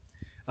comedy.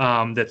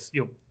 That's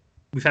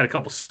we've had a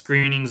couple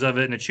screenings of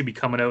it, and it should be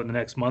coming out in the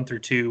next month or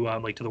two,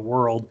 like to the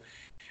world.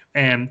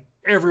 And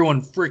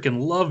everyone freaking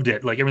loved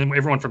it. Like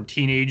everyone from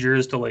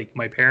teenagers to like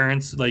my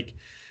parents, like.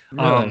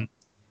 Really?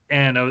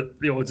 And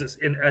it's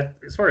just,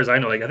 as far as I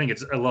know, like I think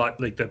it's a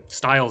lot like the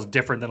style is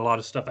different than a lot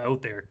of stuff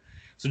out there.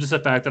 So just the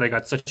fact that I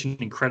got such an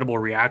incredible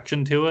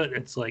reaction to it,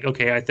 it's like,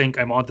 okay, I think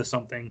I'm onto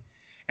something,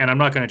 and I'm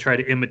not going to try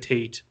to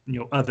imitate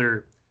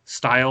other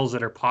styles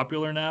that are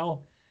popular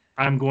now.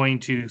 I'm going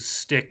to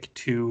stick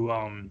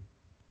to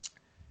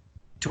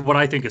what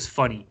I think is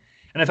funny.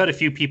 And I've had a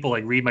few people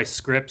like read my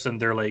scripts and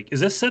they're like,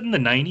 "Is this set in the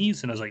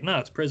 '90s?" And I was like, "No,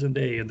 it's present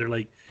day." And they're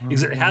like,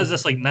 "It has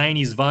this like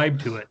 '90s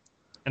vibe to it."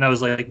 And I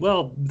was like,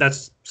 well,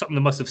 that's something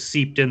that must have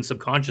seeped in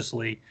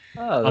subconsciously.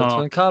 Oh, that's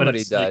when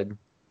comedy died. Like,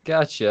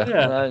 gotcha.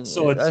 Yeah.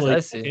 So it's I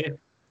see. Okay,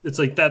 it's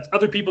like that.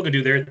 Other people can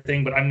do their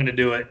thing, but I'm going to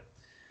do it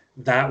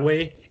that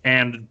way.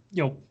 And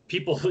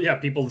people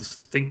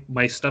think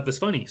my stuff is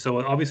funny.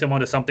 So obviously I'm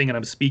onto something, and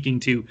I'm speaking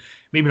to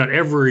maybe not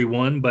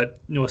everyone, but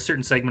a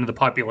certain segment of the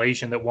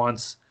population that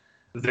wants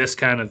this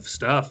kind of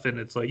stuff. And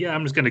it's like, yeah,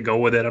 I'm just going to go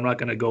with it. I'm not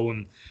going to go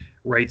and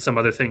write some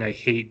other thing I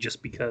hate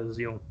just because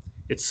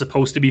it's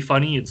supposed to be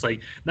funny. It's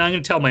like, now I'm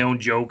going to tell my own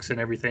jokes and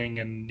everything,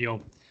 and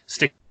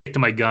stick to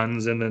my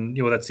guns, and then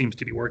that seems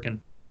to be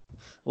working.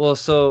 Well,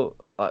 so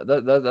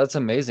that's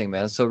amazing,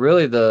 man. So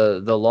really,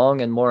 the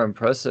long and more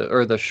impressive,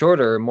 or the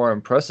shorter, more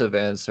impressive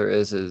answer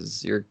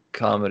is your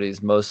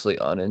comedy's mostly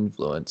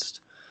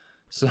uninfluenced.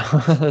 So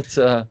it's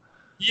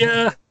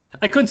Yeah,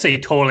 I couldn't say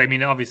totally. I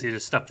mean, obviously,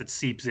 there's stuff that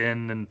seeps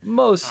in, and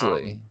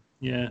mostly.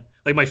 yeah,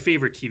 like my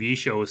favorite TV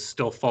show is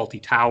still Faulty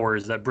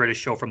Towers, that British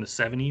show from the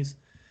 '70s.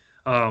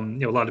 A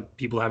lot of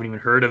people haven't even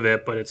heard of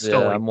it, but it's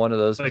still I'm one of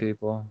those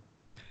people.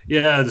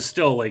 Yeah, it's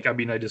still like, I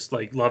mean, I just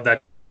like love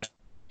that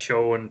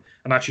show, and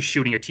I'm actually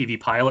shooting a TV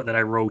pilot that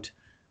I wrote.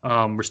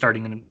 We're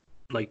starting in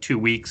like 2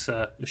 weeks,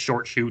 a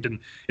short shoot, and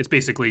it's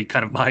basically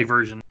kind of my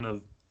version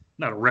of,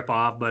 not a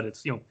ripoff, but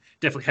it's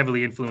definitely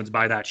heavily influenced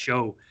by that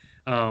show.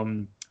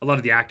 A lot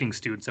of the acting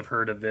students have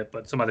heard of it,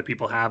 but some other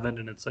people haven't,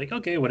 and it's like,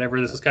 okay, whatever.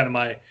 This is kind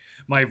of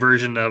my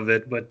version of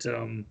it, but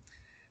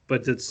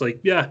it's like,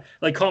 yeah,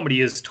 like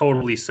comedy is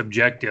totally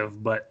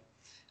subjective, but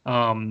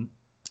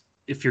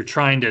if you're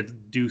trying to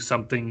do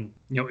something,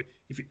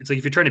 if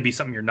you're trying to be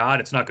something you're not,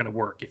 it's not going to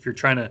work. If you're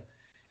trying to,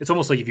 it's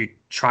almost like if you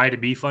try to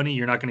be funny,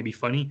 you're not going to be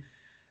funny.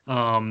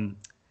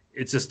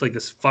 It's just like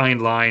this fine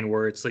line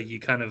where it's like you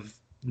kind of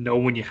know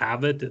when you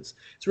have it. It's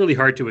really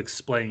hard to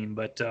explain,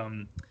 but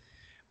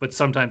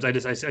sometimes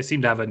I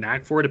seem to have a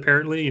knack for it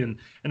apparently, and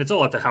it's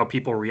all up to how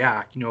people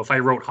react. If I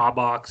wrote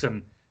Hotbox,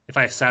 and if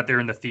I sat there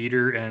in the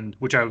theater, and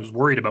which I was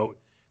worried about,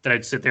 that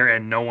I'd sit there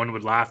and no one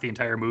would laugh the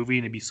entire movie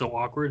and it'd be so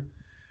awkward.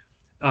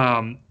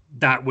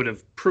 That would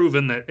have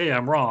proven that, hey,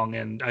 I'm wrong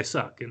and I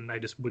suck, and I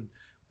just would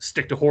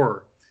stick to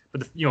horror.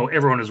 But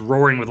everyone is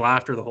roaring with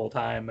laughter the whole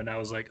time, and I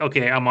was like,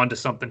 okay, I'm onto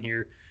something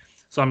here,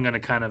 so I'm gonna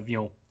kind of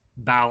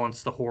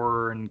balance the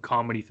horror and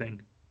comedy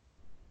thing.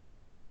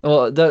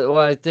 Well,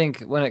 I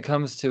think when it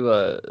comes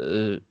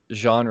to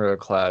genre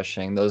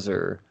clashing, those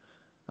are,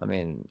 I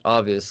mean,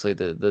 obviously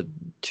the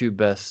two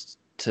best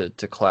to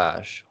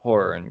clash,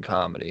 horror and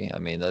comedy. I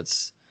mean,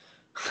 that's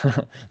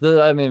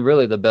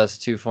really the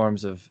best two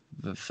forms of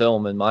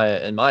film in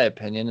my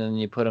opinion,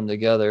 and you put them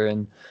together,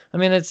 and I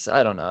mean,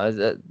 I don't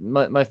know.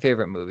 My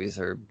favorite movies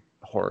are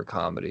horror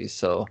comedies,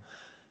 so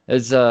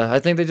it's I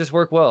think they just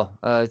work well.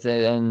 But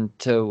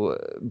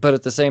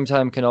at the same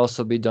time can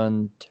also be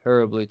done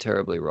terribly,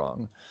 terribly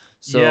wrong.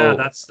 So yeah,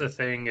 that's the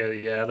thing.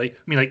 Yeah, like,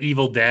 I mean, like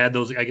Evil Dead.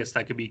 Those, I guess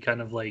that could be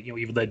kind of like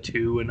Evil Dead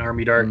 2 and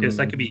Army Darkness.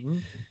 That could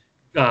be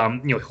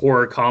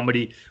horror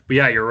comedy. But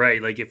yeah, you're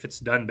right. Like, if it's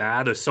done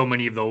bad, there's so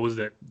many of those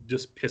that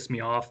just piss me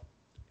off.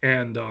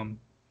 And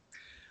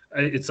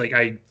it's like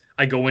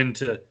I go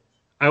into,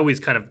 I always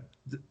kind of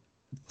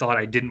thought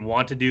I didn't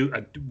want to do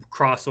a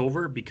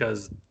crossover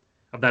because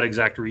of that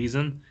exact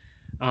reason.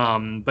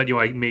 But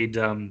I made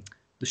the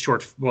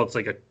short. Well, it's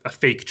like a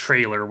fake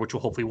trailer, which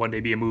will hopefully one day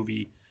be a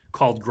movie,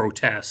 called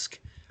Grotesque.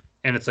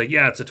 And it's like,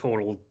 yeah, it's a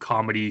total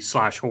comedy /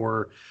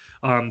 horror.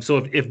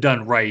 So if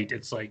done right,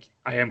 it's like,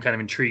 I am kind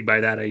of intrigued by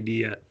that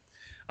idea.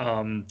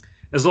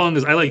 As long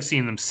as I like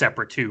seeing them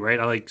separate too, right?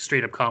 I like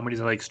straight up comedies,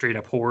 I like straight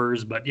up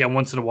horrors, but yeah,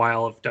 once in a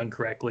while, if done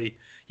correctly,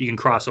 you can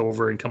cross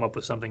over and come up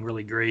with something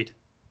really great.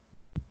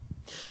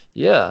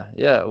 Yeah.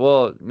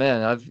 Well,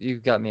 man,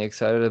 you've got me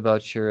excited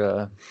about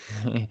your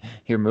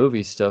your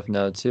movie stuff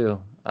now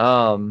too.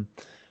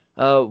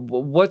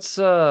 What's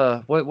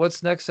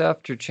next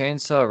after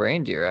Chainsaw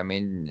Reindeer? I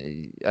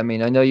mean,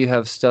 I know you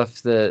have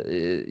stuff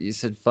that you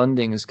said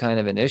funding is kind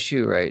of an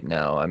issue right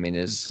now. I mean,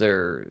 is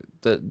there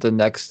the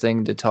next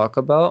thing to talk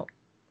about?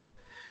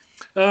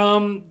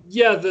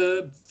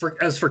 Yeah,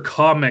 as for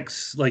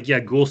comics, like, yeah,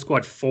 Ghoul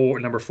Squad 4,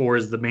 number 4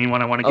 is the main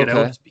one I want to get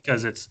out, just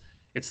because it's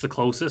the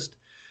closest.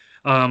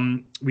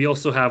 We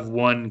also have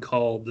one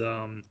called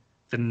The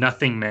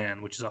Nothing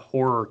Man, which is a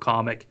horror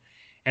comic,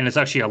 and it's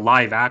actually a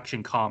live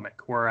action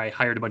comic where I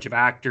hired a bunch of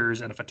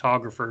actors and a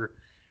photographer,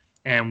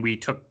 and we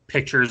took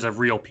pictures of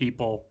real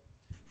people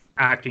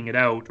acting it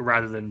out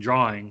rather than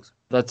drawings.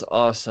 That's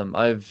awesome.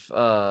 I'm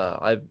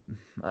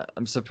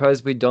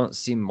surprised we don't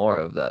see more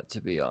of that, to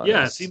be honest.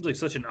 Yeah, it seems like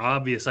such an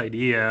obvious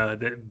idea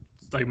that,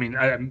 I mean,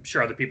 I'm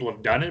sure other people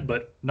have done it,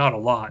 but not a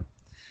lot.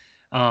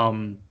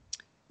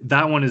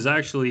 That one is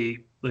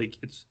actually, like,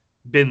 it's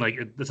been like,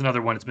 that's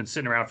another one. It's been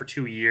sitting around for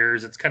 2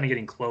 years. It's kind of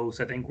getting close.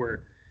 I think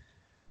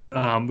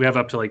we have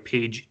up to like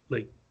page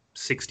like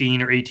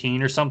 16 or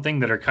 18 or something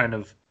that are kind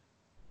of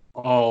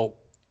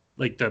all,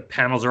 like, the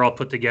panels are all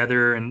put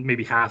together and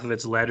maybe half of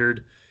it's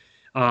lettered.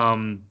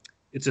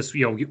 It's just,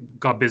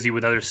 got busy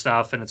with other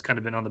stuff and it's kind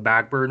of been on the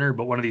back burner,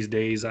 but one of these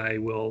days I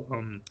will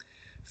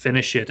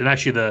finish it. And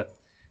actually the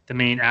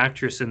main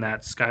actress in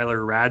that, Skylar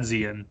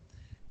Radzian,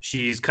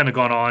 she's kind of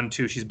gone on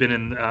to, she's been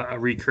in a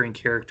recurring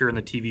character in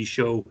the TV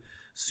show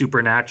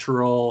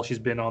Supernatural. She's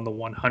been on the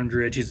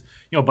 100. She's,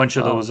 a bunch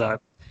of those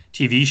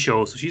TV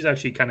shows. So she's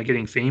actually kind of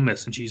getting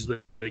famous, and she's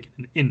like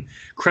an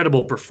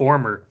incredible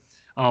performer.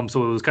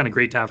 So it was kind of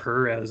great to have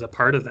her as a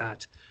part of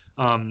that.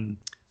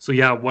 So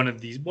yeah, one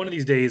of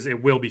these days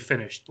it will be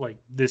finished. Like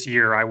this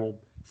year, I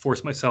will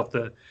force myself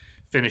to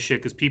finish it,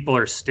 because people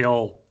are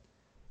still,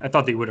 I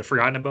thought they would have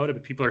forgotten about it,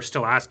 but people are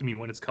still asking me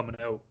when it's coming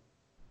out.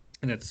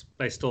 and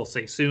I still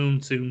say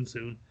soon, soon,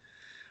 soon.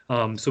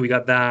 So we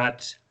got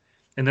that,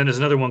 and then there's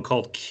another one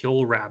called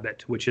Kill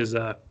Rabbit, which is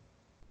a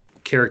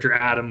character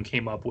Adam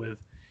came up with.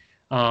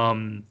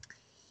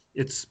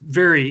 It's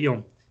very,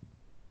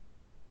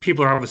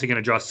 people are obviously going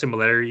to draw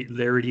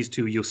similarities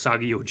to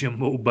Usagi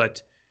Yojimbo,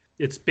 but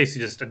it's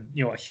basically just a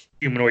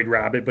humanoid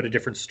rabbit, but a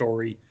different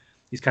story.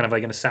 He's kind of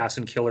like an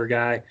assassin killer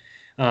guy.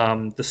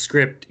 The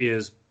script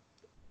is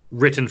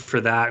written for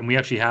that, and we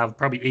actually have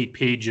probably 8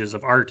 pages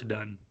of art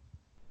done.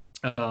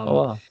 Oh,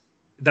 wow.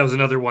 That was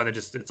another one that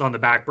it's on the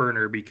back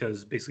burner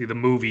because basically the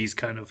movies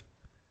kind of,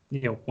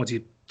 once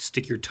you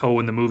stick your toe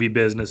in the movie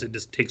business, it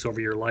just takes over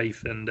your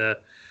life, and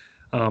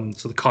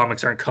so the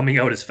comics aren't coming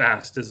out as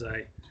fast as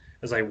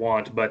I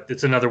want. But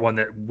it's another one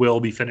that will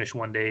be finished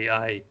one day.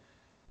 I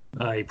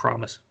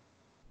promise.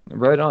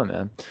 Right on,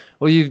 man.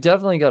 Well, you've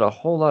definitely got a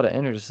whole lot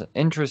of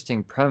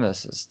interesting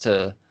premises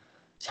to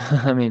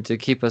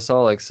keep us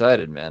all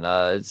excited, man.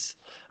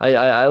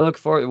 I look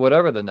forward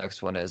whatever the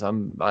next one is.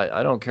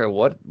 I don't care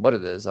what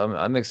it is.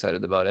 I'm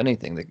excited about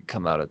anything that can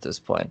come out at this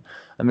point.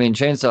 I mean,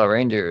 Chainsaw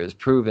Reindeer has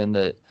proven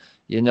that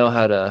you know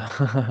how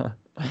to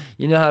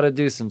you know how to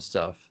do some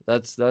stuff.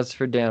 That's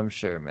for damn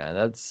sure,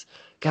 man.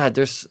 God.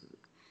 There's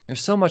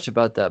so much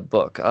about that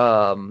book.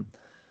 I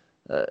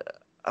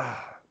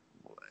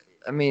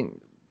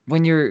mean,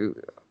 when you're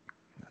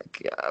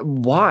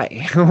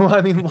why?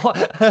 I mean, why?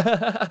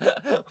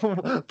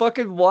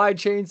 Fucking why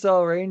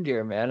Chainsaw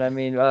Reindeer, man? I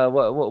mean,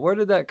 where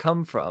did that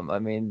come from? I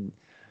mean,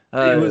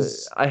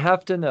 I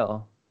have to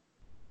know.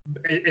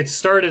 It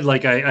started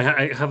like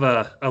I have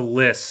a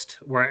list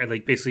where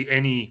like basically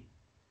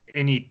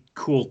any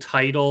cool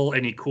title,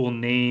 any cool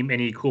name,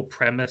 any cool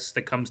premise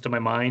that comes to my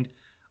mind,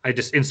 I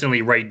just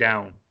instantly write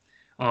down.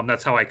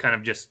 That's how I kind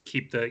of just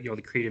keep the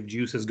creative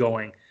juices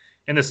going.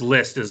 And this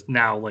list is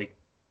now like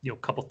a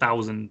couple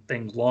thousand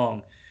things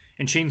long.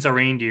 And Chainsaw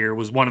Reindeer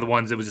was one of the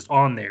ones that was just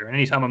on there. And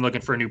anytime I'm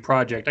looking for a new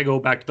project, I go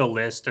back to the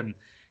list and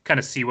kind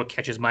of see what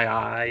catches my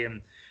eye.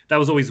 And that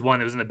was always one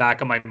that was in the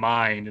back of my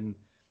mind. And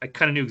I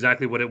kind of knew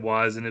exactly what it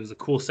was. And it was a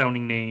cool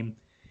sounding name.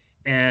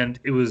 And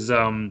it was,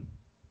 I'd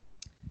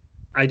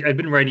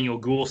been writing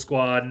Ghoul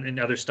Squad and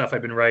other stuff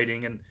I've been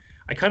writing. And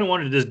I kind of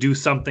wanted to just do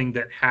something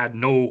that had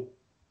no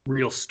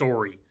real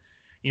story.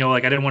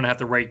 Like I didn't want to have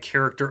to write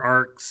character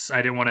arcs.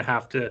 I didn't want to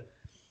have to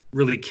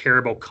really care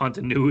about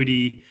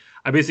continuity.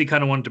 I basically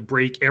kind of wanted to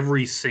break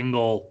every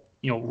single,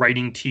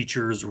 writing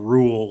teacher's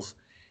rules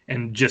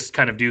and just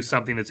kind of do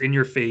something that's in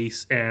your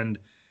face and,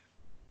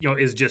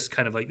 is just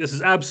kind of like, this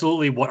is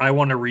absolutely what I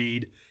want to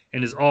read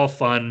and is all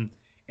fun.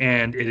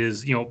 And it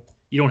is, you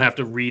don't have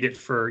to read it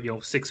for,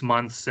 6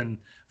 months and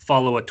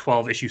follow a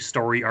 12-issue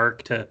story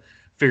arc to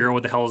figure out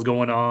what the hell is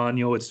going on.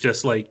 It's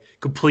just like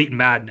complete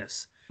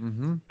madness.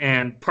 Mm-hmm.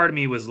 And part of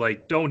me was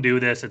like, don't do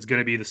this. It's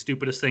going to be the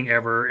stupidest thing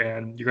ever,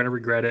 and you're going to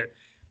regret it.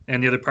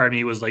 And the other part of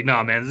me was like,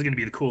 no, man, this is going to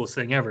be the coolest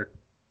thing ever.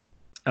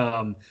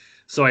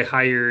 So I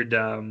hired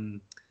Carlos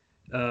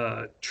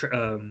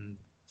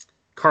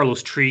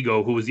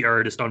Trigo, who was the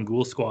artist on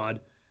Ghoul Squad,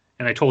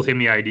 and I told him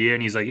the idea,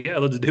 and he's like, yeah,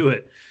 let's do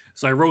it.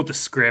 So I wrote the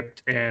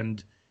script,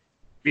 and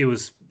it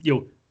was,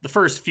 the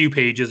first few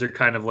pages are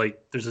kind of like,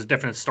 there's a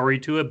definite story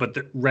to it, but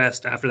the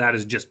rest after that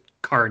is just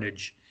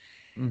carnage.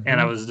 Mm-hmm.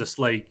 And I was just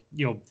like,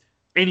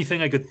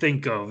 anything I could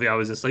think of, I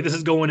was just like, this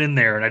is going in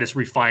there. And I just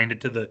refined it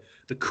to the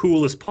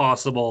coolest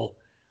possible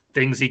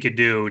things he could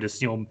do.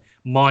 Just,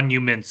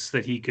 monuments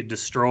that he could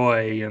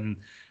destroy and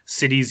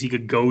cities he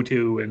could go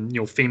to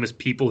and, famous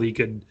people he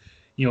could,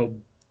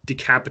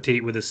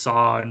 decapitate with his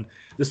saw and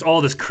just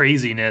all this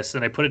craziness.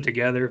 And I put it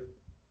together.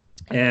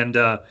 And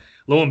lo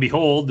and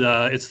behold,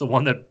 it's the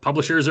one that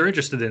publishers are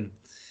interested in.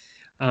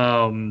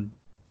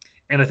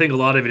 And I think a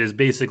lot of it is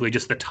basically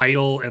just the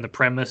title and the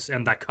premise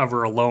and that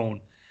cover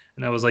alone.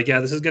 And I was like, yeah,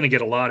 this is going to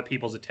get a lot of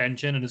people's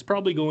attention, and it's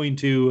probably going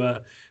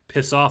to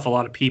piss off a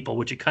lot of people,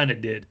 which it kind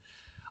of did.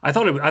 I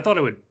thought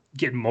it would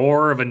get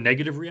more of a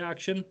negative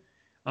reaction,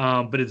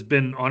 but it's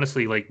been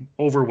honestly like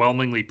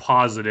overwhelmingly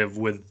positive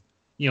with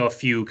a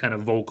few kind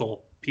of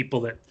vocal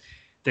people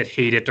that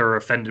hate it or are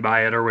offended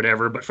by it or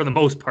whatever. But for the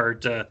most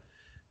part,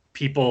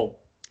 people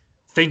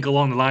think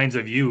along the lines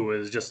of you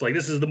as just like,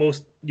 this is the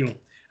most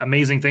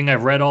amazing thing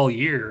I've read all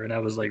year. And I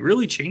was like,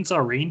 really,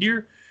 Chainsaw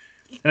Reindeer?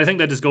 And I think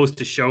that just goes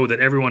to show that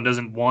everyone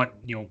doesn't want,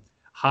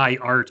 high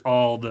art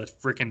all the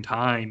freaking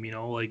time,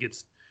 like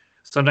it's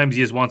sometimes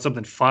you just want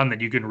something fun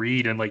that you can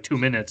read in like 2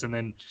 minutes and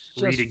then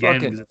Just read again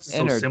fucking because it's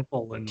so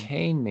simple. And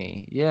entertain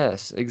me.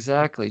 Yes,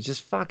 exactly.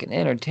 Just fucking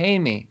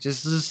entertain me.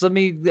 Just let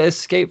me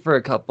escape for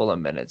a couple of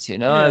minutes,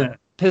 Yeah. I'm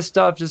pissed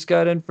off, just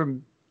got in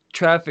from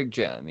traffic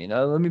jam,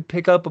 let me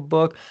pick up a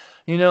book.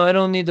 I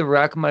don't need to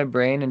rack my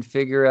brain and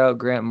figure out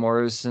Grant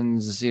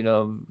Morrison's,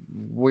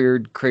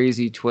 weird,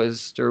 crazy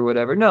twist or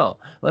whatever. No,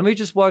 let me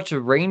just watch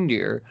a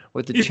reindeer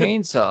with a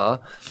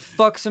chainsaw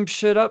fuck some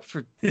shit up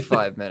for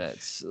 5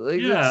 minutes. Like,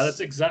 yeah,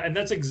 that's exactly, and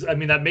I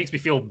mean, that makes me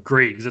feel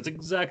great because that's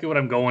exactly what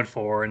I'm going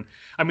for. And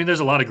I mean,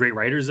 there's a lot of great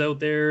writers out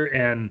there,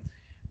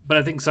 but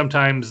I think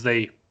sometimes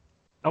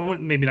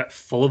maybe not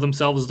full of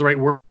themselves is the right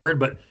word,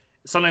 but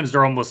sometimes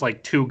they're almost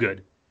like too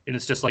good. And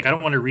it's just like I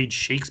don't want to read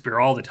Shakespeare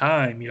all the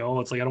time.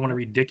 It's like I don't want to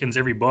read Dickens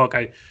every book.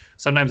 I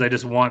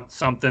just want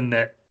something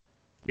that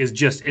is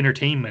just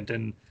entertainment.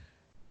 And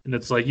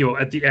it's like,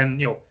 at the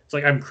end, it's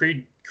like I'm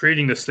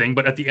creating this thing,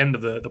 but at the end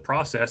of the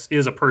process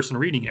is a person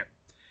reading it,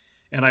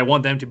 and I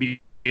want them to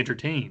be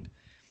entertained.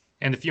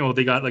 And if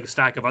they got like a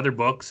stack of other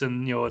books,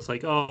 and it's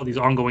like, oh, these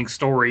ongoing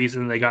stories,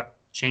 and they got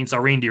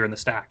Chainsaw Reindeer in the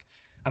stack,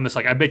 I'm just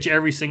like, I bet you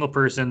every single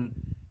person,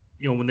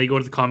 when they go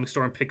to the comic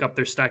store and pick up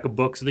their stack of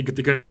books, they're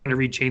going to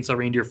read Chainsaw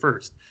Reindeer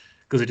first,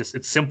 because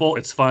it's simple,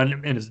 it's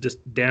fun, and it's just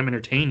damn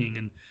entertaining.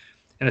 And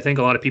I think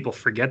a lot of people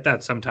forget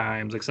that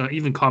sometimes. Like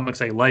even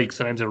comics I like,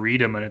 sometimes I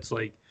read them and it's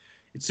like,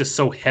 it's just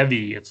so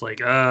heavy. It's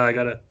like,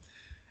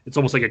 it's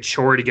almost like a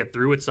chore to get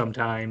through it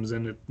sometimes.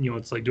 And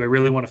it's like, do I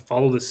really want to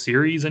follow this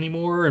series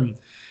anymore? And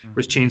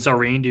whereas Chainsaw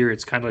Reindeer,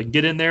 it's kind of like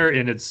get in there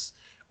and it's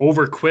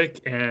over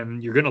quick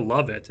and you're gonna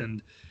love it.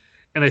 And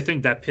I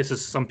think that pisses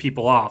some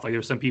people off. Like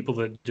there's some people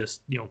that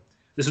just,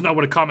 this is not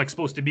what a comic's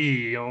supposed to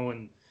be,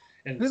 and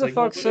who the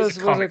fuck says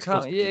it was a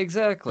comic? Yeah,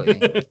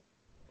 exactly.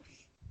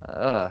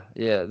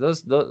 Yeah,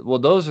 those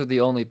are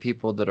the only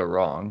people that are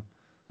wrong.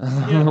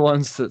 The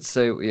ones that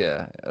say,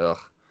 ugh.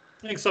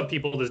 I think some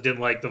people just didn't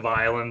like the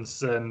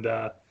violence and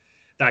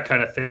that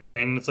kind of thing.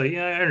 It's like,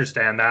 yeah, I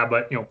understand that,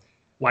 but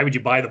why would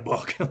you buy the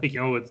book? Like,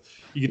 you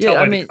can tell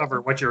by the cover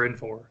what you're in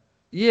for.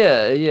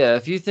 Yeah.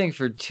 If you think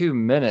for 2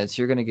 minutes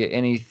you're gonna get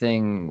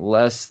anything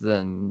less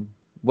than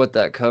what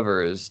that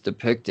cover is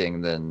depicting,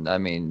 then I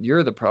mean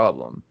you're the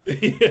problem.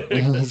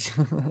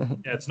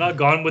 It's not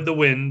Gone with the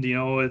Wind.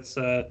 This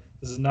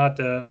is not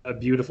a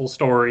beautiful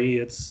story.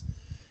 It's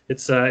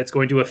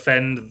going to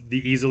offend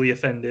the easily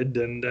offended,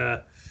 and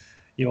I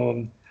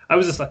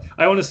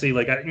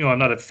honestly I'm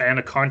not a fan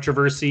of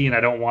controversy, and I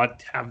don't want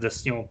to have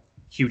this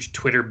huge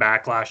Twitter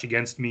backlash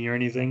against me or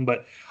anything.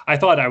 But I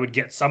thought I would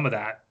get some of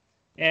that,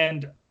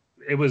 and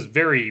it was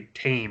very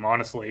tame,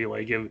 honestly.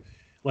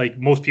 Like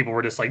most people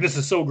were just like, "This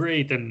is so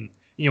great," and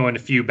and a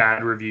few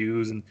bad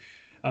reviews, and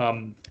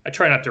I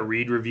try not to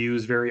read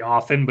reviews very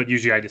often, but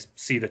usually I just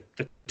see the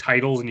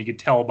titles, and you can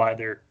tell by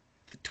the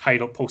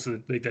title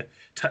posted, like the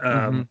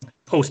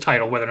post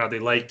title, whether or not they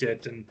liked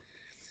it.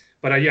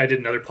 But I did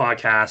another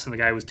podcast, and the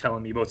guy was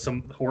telling me about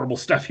some horrible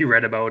stuff he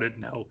read about it,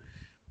 and how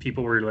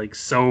people were like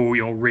so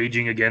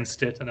raging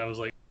against it, and I was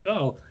like,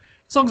 oh,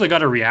 as long as I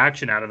got a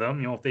reaction out of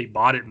them, if they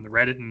bought it and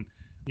read it and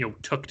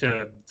took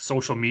to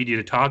social media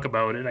to talk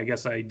about it, I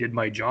guess I did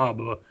my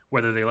job,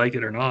 whether they like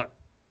it or not.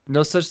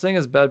 No such thing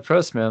as bad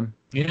press, man.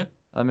 Yeah.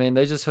 I mean,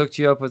 they just hooked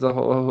you up with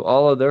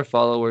all of their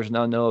followers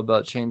now know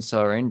about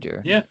Chainsaw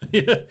Reindeer. Yeah,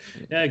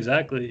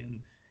 exactly.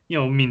 And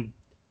I mean,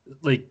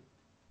 like,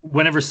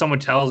 whenever someone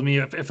tells me,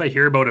 if I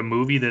hear about a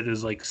movie that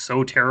is like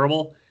so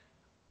terrible,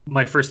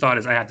 my first thought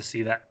is I have to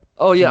see that.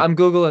 Oh yeah, I'm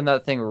Googling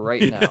that thing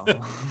right now.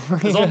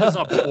 As long as it's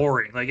not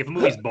boring. Like if a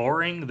movie's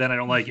boring, then I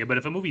don't like it. But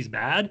if a movie's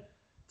bad,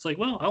 it's like,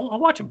 well, I'll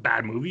watch a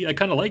bad movie. I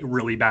kind of like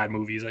really bad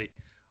movies.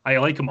 I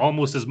like them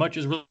almost as much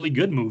as really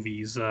good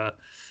movies.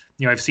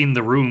 I've seen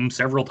The Room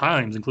several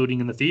times, including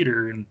in the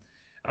theater, and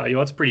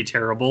it's pretty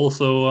terrible.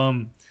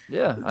 So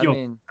yeah, I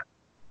mean,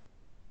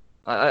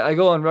 I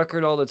go on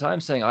record all the time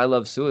saying I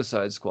love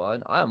Suicide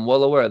Squad. I am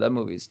well aware that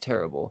movie's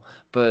terrible,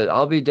 but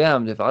I'll be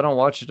damned if I don't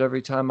watch it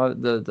every time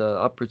the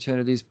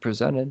opportunity's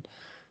presented.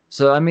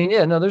 So I mean,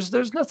 yeah, no,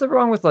 there's nothing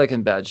wrong with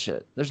liking bad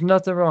shit. There's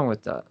nothing wrong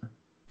with that.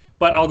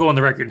 But I'll go on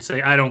the record and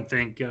say I don't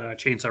think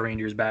Chainsaw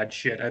Reindeer is bad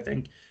shit. I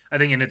think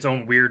in its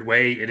own weird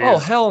way it is. Oh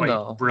hell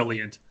no!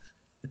 Brilliant.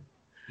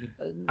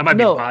 I might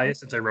be biased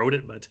since I wrote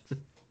it, but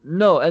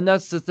no, and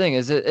that's the thing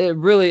is it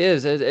really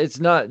is. It's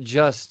not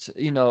just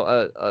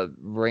a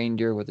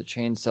reindeer with a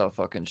chainsaw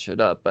fucking shit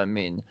up. I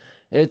mean,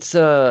 it's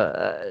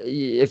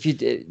if you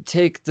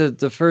take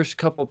the first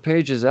couple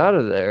pages out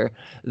of there,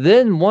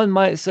 then one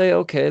might say,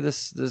 okay,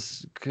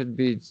 this could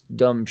be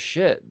dumb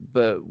shit.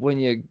 But when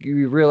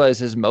you realize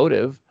his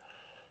motive,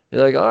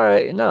 you're like, all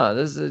right,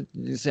 no,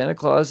 Santa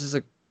Claus is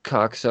a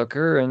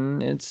cocksucker,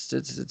 and it's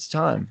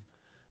time.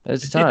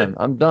 It's time.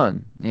 I'm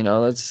done.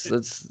 This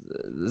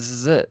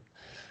is it.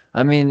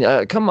 I mean,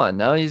 come on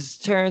now. He's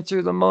tearing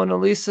through the Mona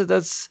Lisa.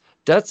 That's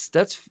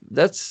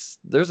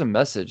there's a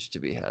message to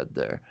be had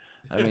there.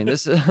 I mean,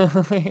 this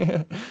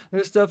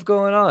there's stuff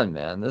going on,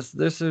 man. There's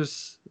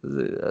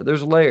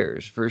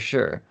layers for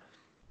sure.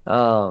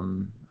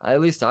 At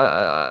least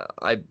I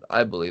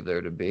believe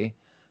there to be.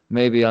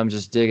 Maybe I'm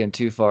just digging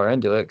too far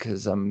into it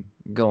because I'm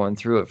going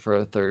through it for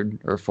a third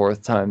or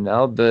fourth time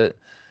now, but.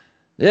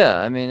 Yeah,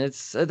 I mean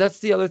that's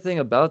the other thing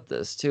about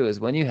this too is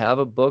when you have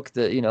a book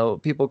that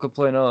people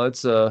complain, oh,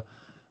 it's I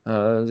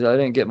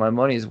didn't get my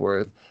money's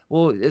worth.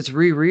 Well, it's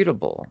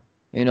rereadable.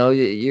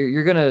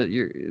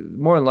 You're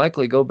more than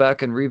likely go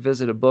back and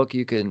revisit a book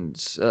you can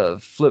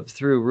flip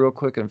through real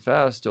quick and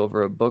fast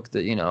over a book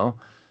that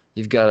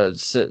you've got to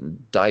sit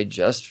and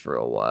digest for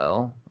a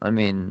while. I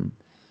mean,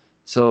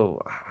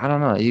 so I don't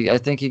know. I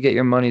think you get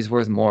your money's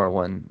worth more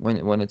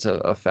when it's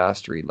a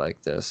fast read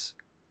like this.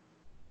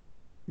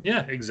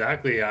 Yeah,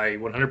 exactly. I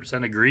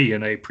 100% agree,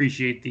 and I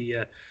appreciate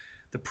the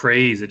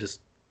praise. It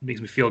just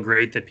makes me feel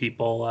great that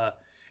people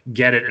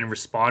get it and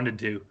responded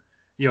to.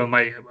 You know,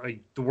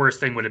 the worst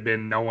thing would have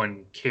been no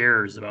one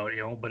cares about it,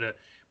 you know, but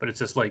it's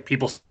just like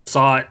people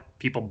saw it,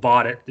 people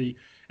bought it.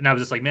 And I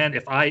was just like, man,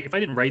 if I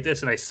didn't write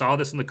this and I saw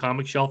this in the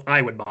comic shelf,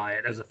 I would buy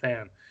it as a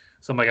fan.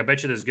 So I'm like, I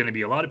bet you there's going to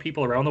be a lot of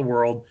people around the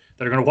world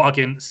that are going to walk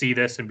in, see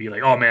this, and be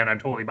like, oh man, I'm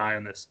totally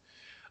buying this.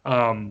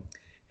 And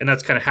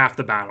that's kind of half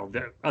the battle.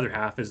 The other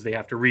half is they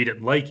have to read it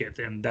and like it,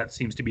 and that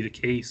seems to be the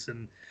case.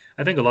 And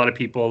I think a lot of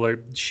people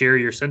share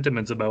your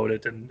sentiments about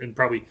it and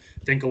probably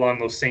think along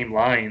those same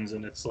lines.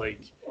 And it's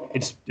like,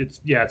 it's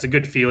a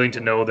good feeling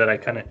to know that I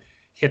kind of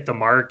hit the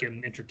mark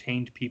and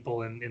entertained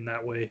people in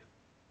that way.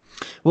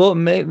 Well,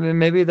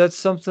 maybe that's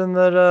something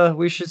that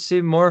we should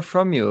see more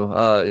from you.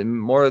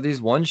 More of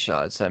these one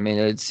shots. I mean,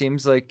 it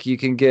seems like you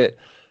can get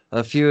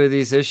a few of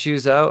these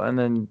issues out and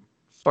then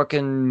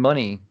fucking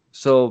money.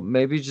 So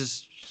maybe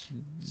just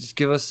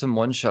give us some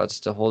one shots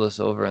to hold us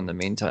over in the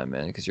meantime,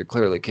 man, because you're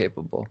clearly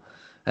capable.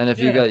 And if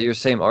you got your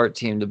same art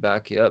team to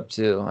back you up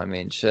too, I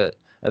mean, shit.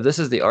 If this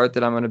is the art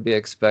that I'm going to be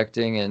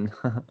expecting, and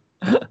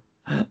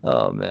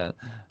oh man,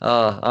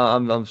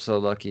 I'm so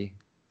lucky.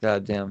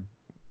 God damn,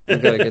 we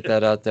gotta get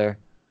that out there.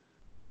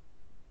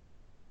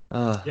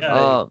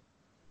 Go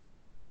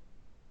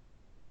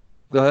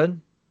ahead.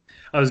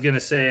 I was gonna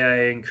say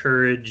I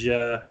encourage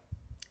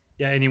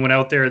anyone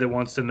out there that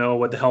wants to know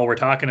what the hell we're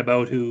talking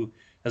about who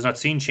has not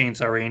seen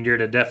Chainsaw Reindeer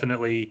to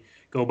definitely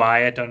go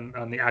buy it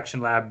on the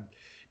Action Lab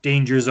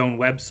Danger Zone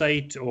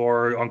website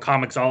or on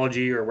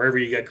Comixology or wherever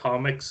you get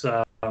comics.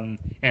 And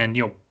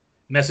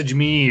message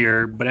me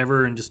or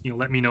whatever, and just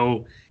let me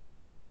know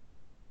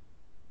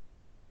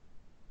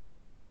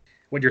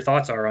what your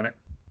thoughts are on it.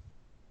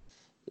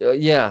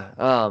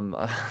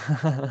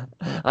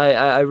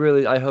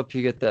 I hope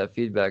you get that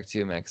feedback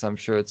too, man, because I'm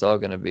sure it's all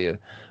going to be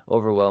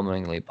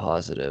overwhelmingly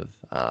positive.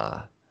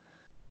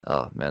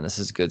 Oh man, this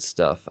is good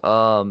stuff.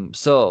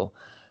 So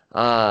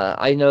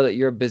I know that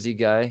you're a busy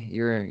guy.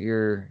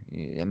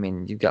 I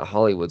mean, you've got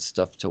Hollywood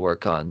stuff to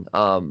work on.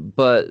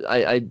 But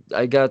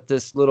I got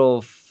this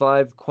little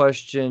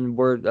 5-question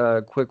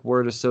quick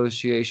word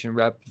association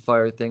rapid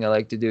fire thing I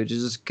like to do.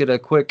 Just get a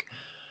quick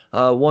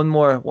one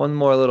more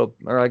little,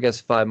 or I guess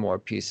 5 more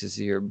pieces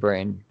of your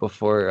brain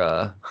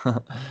before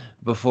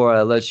before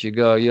I let you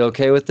go. You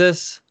okay with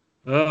this?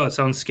 Oh, it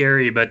sounds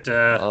scary, but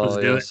let's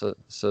do it.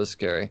 So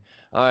scary.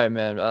 All right,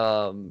 man.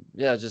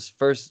 Just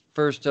first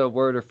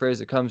word or phrase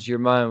that comes to your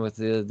mind with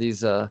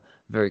these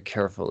very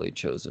carefully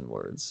chosen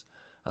words.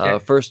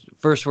 Okay.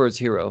 First word's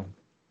hero.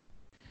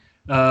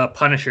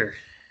 Punisher.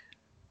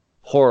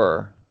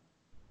 Horror.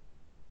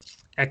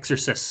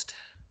 Exorcist.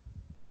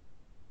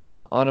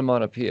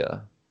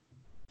 Onomatopoeia.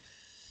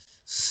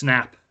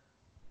 Snap.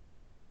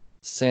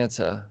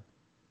 Santa.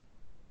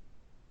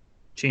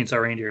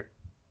 Chainsaw Reindeer.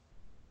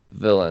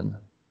 Villain.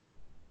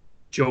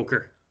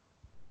 Joker.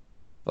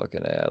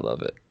 Fucking A, I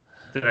love it.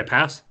 Did I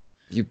pass?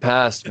 You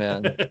passed,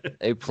 man.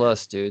 A+,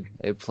 dude.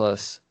 A+.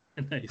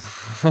 Nice.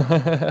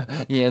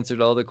 He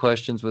answered all the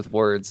questions with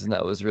words, and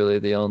that was really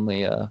the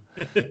only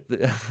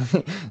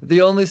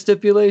the only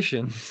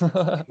stipulation.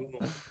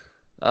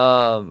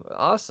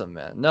 Awesome,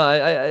 man. No,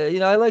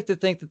 I like to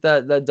think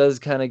that does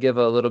kind of give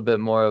a little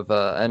bit more of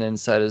an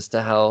insight as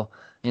to how,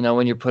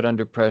 when you're put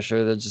under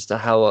pressure, that's just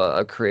how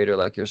a creator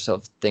like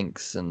yourself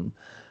thinks. And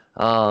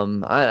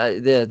this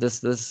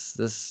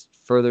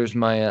furthers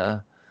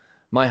my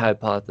my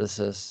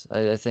hypothesis.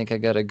 I think I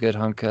got a good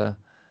hunk of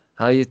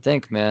how you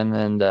think, man,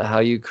 and how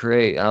you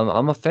create.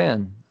 I'm a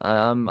fan.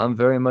 I'm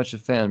very much a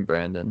fan,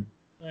 Brandon.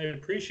 I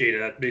appreciate it.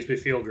 That makes me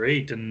feel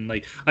great. And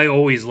I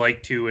always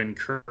like to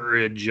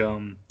encourage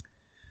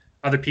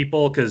other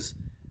people, because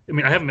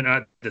I haven't been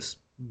at this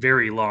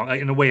very long.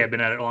 In a way, I've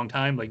been at it a long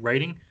time, like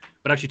writing,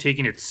 but actually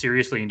taking it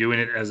seriously and doing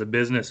it as a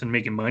business and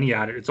making money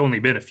at it, it's only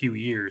been a few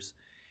years.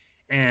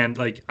 And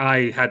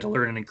I had to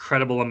learn an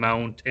incredible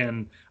amount,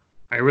 and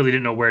I really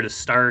didn't know where to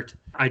start.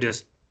 I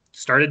just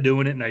started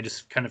doing it, and I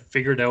just kind of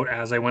figured out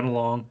as I went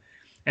along.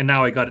 And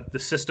now I got the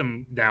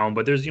system down.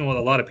 But there's a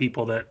lot of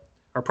people that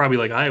are probably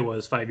like I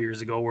was 5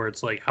 years ago, where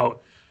it's like I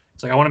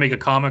want to make a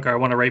comic, or I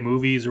want to write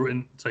movies,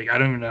 and it's like I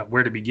don't even know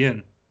where to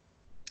begin.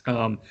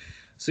 I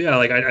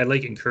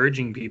like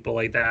encouraging people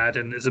like that,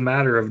 and it's a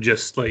matter of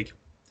just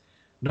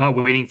not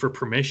waiting for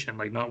permission,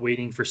 not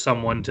waiting for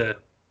someone to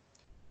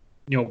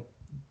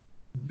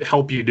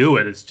help you do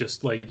it. It's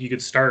just you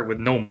could start with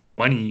no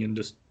money and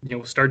just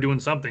start doing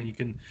something. You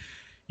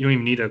don't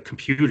even need a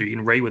computer. You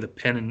can write with a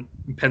pen and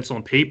pencil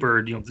and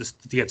paper,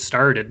 just to get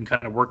started and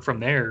kind of work from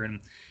there. And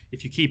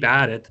if you keep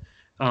at it,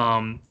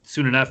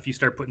 soon enough you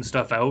start putting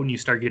stuff out and you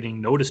start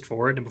getting noticed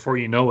for it, and before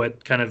you know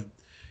it, kind of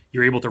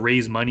you're able to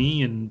raise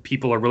money, and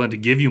people are willing to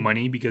give you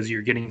money because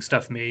you're getting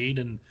stuff made,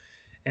 and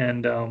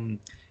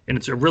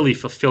it's a really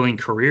fulfilling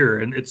career.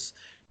 And it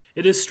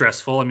is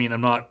stressful.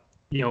 I'm not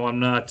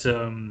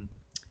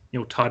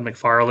Todd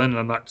McFarlane, and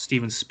I'm not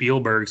Steven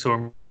Spielberg, so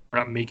we're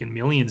not making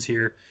millions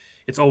here.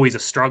 It's always a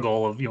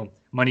struggle of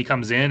money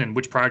comes in, and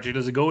which project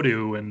does it go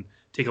to, and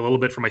take a little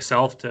bit for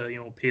myself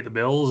to pay the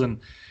bills,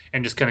 and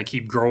just kind of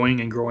keep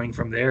growing and growing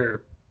from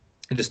there.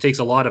 It just takes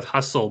a lot of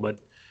hustle, but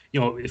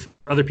if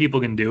other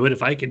people can do it,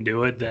 if I can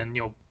do it, then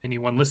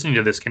anyone listening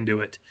to this can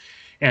do it.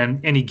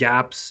 And any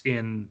gaps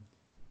in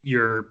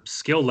your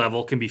skill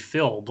level can be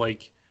filled.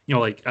 Like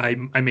like I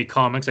make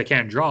comics, I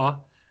can't draw,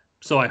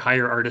 so I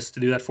hire artists to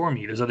do that for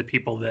me. There's other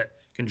people that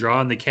can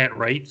draw and they can't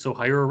write, so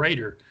hire a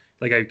writer.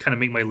 Like I kind of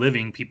make my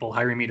living people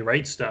hiring me to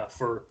write stuff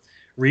or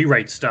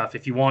rewrite stuff.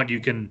 If you want, you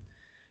can,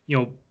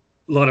 a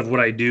lot of what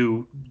I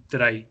do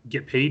that I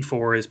get paid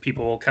for is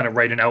people kind of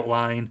write an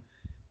outline.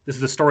 This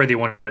is the story they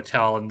want to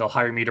tell, and they'll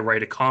hire me to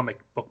write a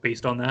comic book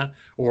based on that,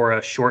 or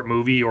a short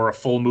movie, or a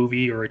full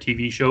movie, or a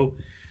TV show.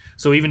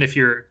 So even if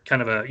you're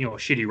kind of a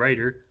shitty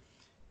writer,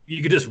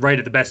 you could just write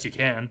it the best you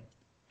can,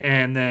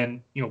 and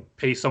then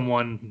pay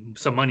someone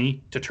some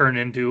money to turn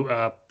into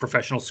a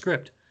professional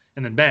script,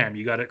 and then bam,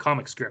 you got a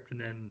comic script,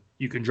 and then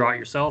you can draw it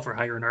yourself or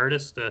hire an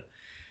artist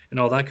and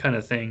all that kind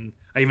of thing.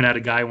 I even had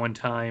a guy one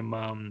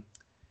time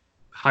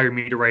hire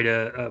me to write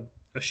a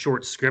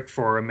short script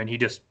for him, and he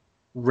just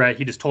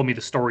told me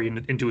the story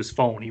into his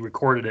phone. He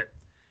recorded it,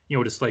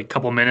 just like a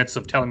couple minutes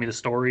of telling me the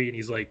story, and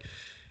he's like,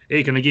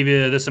 hey, can I give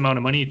you this amount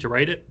of money to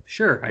write it?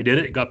 Sure. I did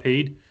it, got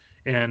paid.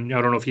 And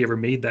I don't know if he ever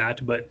made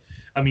that, but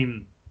I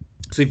mean,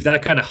 so if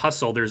that kind of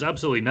hustle, there's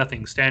absolutely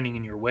nothing standing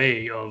in your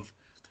way of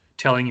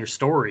telling your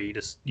story.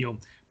 Just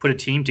put a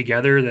team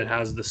together that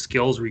has the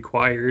skills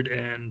required,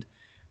 and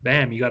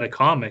bam, you got a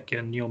comic.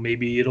 And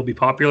maybe it'll be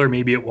popular,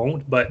 maybe it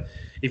won't, but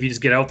if you just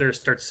get out there,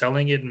 start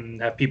selling it,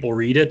 and have people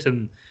read it,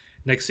 and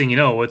next thing you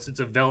know, it's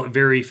a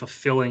very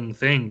fulfilling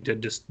thing to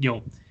just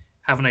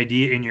have an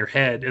idea in your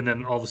head, and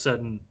then all of a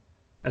sudden,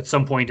 at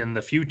some point in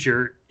the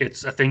future,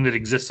 it's a thing that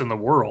exists in the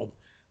world.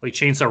 Like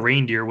Chainsaw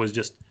Reindeer was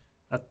just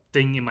a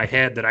thing in my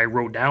head that I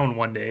wrote down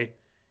one day,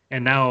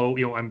 and now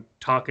I'm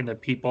talking to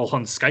people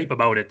on Skype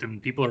about it,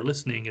 and people are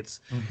listening.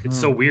 It's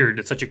so weird.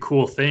 It's such a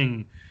cool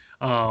thing.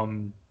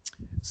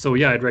 So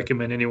yeah, I'd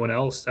recommend anyone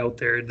else out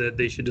there that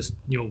they should just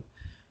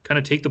kind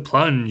of take the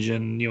plunge,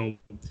 and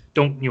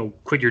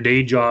don't quit your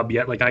day job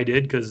yet like I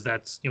did, because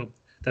that's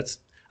that's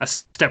a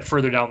step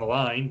further down the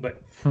line.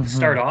 But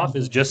start off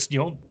is just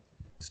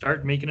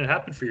start making it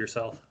happen for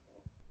yourself.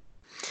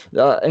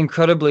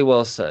 Incredibly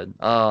well said.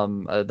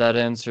 That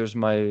answers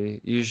my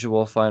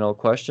usual final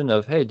question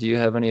of, hey, do you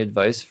have any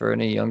advice for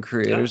any young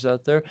creators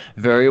out there?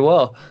 Very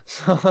well.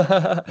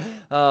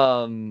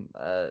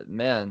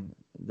 Man,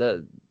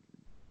 that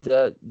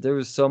there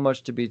was so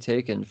much to be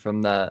taken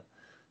from that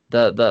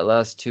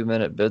last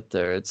 2-minute bit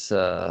there. It's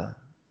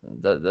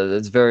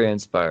it's very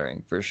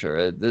inspiring for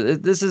sure.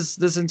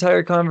 This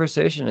entire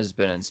conversation has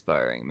been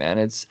inspiring, man.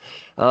 It's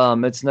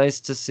nice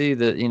to see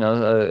that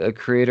a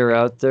creator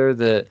out there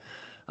that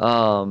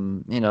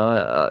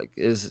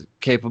is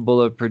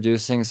capable of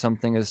producing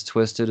something as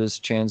twisted as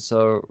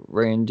Chainsaw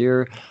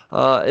Reindeer,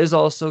 is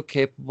also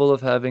capable of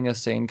having a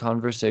sane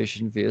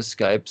conversation via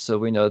Skype, so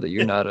we know that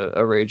you're not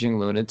a raging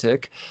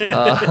lunatic.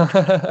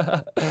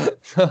 I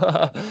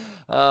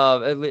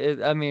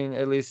mean,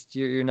 at least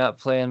you're not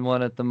playing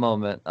one at the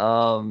moment.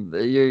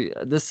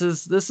 This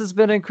has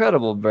been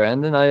incredible,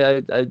 Brandon.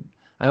 I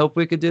hope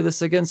we could do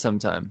this again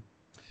sometime.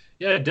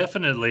 Yeah,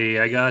 definitely.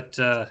 I got.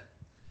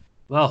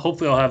 Well,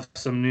 hopefully I'll have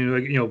some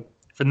new,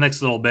 for the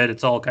next little bit,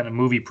 it's all kind of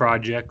movie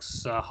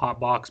projects,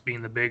 Hotbox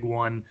being the big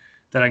one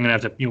that I'm going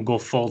to have to, go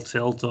full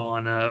tilt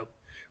on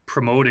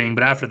promoting.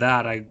 But after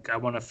that, I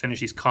want to finish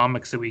these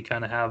comics that we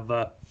kind of have,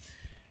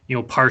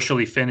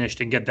 partially finished,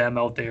 and get them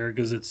out there,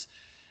 because it's,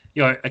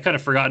 I kind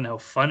of forgotten how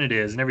fun it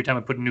is. And every time I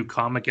put a new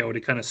comic out,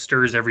 it kind of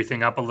stirs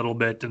everything up a little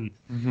bit. And,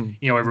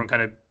 everyone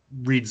kind of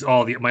reads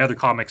all my other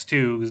comics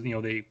too, because,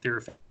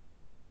 they're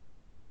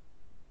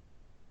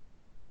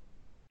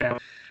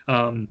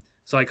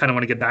so I kind of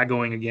want to get that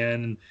going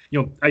again.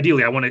 And,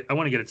 ideally I want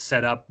to get it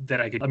set up that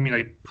I could,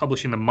 like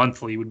publishing the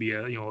monthly would be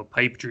a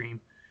pipe dream,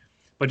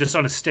 but just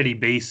on a steady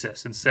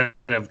basis, instead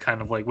of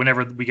kind of like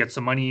whenever we get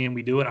some money and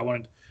we do it. I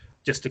want it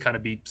just to kind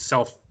of be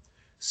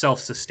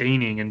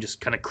self-sustaining and just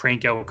kind of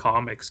crank out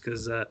comics,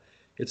 because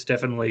it's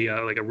definitely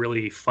like a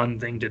really fun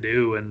thing to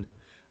do, and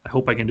I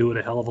hope I can do it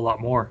a hell of a lot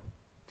more.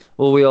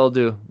 Well, we all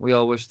do. We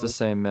all wish the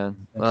same,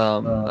 man.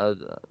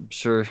 I'm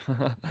sure.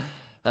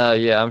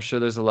 Yeah, I'm sure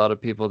there's a lot of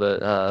people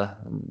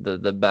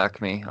that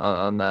back me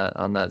on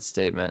that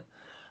statement.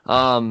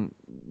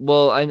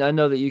 Well, I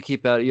know that you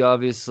keep at it. You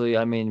obviously,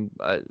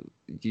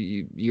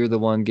 you're the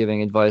one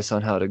giving advice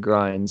on how to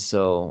grind.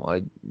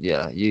 So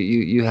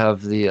you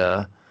have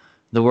the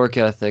work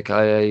ethic.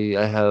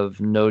 I have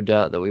no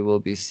doubt that we will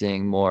be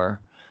seeing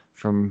more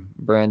from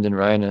Brandon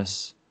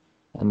Reines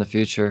in the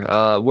future.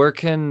 Where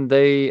can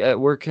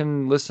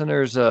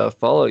listeners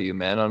follow you,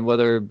 man, on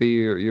whether it be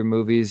your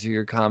movies or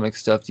your comic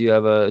stuff? Do you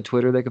have a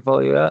Twitter they can follow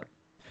you at?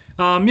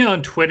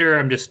 On Twitter,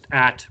 I'm just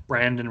at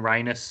Brandon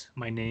Reines,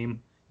 my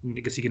name.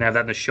 I guess you can have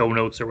that in the show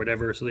notes or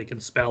whatever, so they can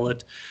spell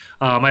it.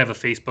 I have a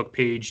Facebook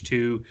page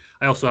too.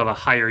 I also have a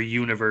Higher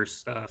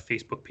Universe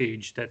Facebook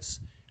page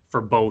that's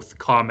for both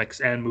comics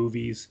and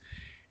movies.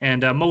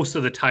 And most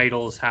of the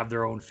titles have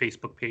their own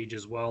Facebook page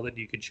as well that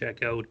you could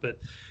check out. But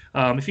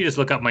if you just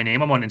look up my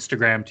name, I'm on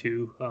Instagram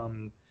too.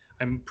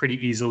 I'm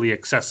pretty easily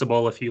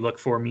accessible if you look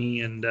for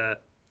me. And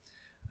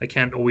I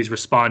can't always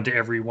respond to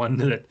everyone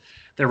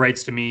that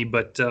writes to me,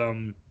 but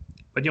I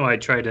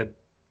try to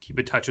keep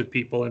in touch with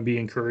people and be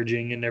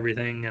encouraging and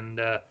everything. And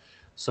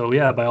so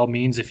yeah, by all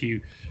means, if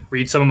you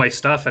read some of my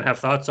stuff and have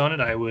thoughts on it,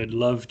 I would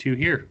love to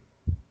hear.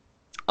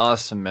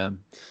 Awesome, man.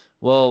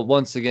 Well,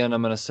 once again,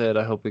 I'm gonna say it.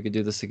 I hope we could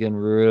do this again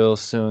real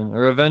soon,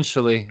 or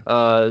eventually.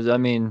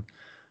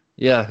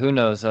 Yeah, who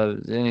knows?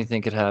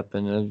 Anything could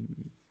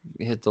happen.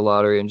 Hit the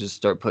lottery and just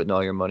start putting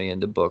all your money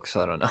into books.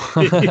 I don't know.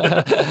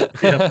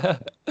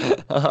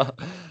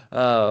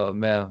 Oh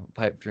man,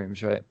 pipe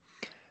dreams, right?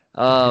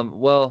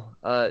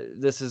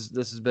 This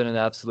has been an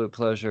absolute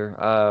pleasure.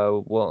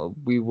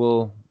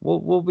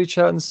 We'll be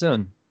chatting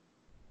soon.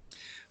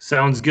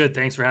 Sounds good.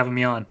 Thanks for having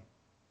me on.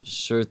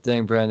 Sure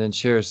thing, Brandon.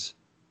 Cheers.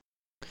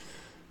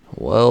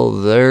 Well,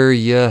 there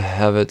you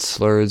have it,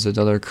 Slurs.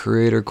 Another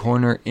Creator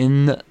Corner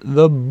in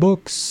the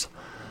books.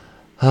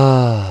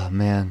 Ah,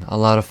 man, a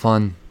lot of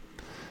fun.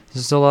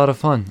 Just a lot of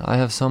fun. I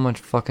have so much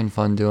fucking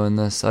fun doing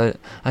this. I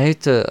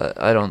hate to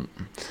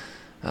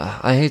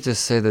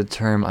say the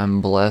term I'm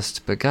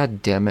blessed, but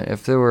god damn it,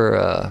 if there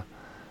were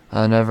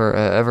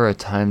ever a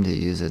time to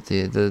use it,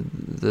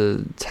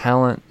 the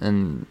talent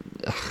and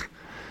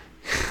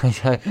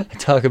I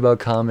talk about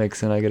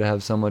comics and I get to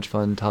have so much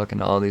fun talking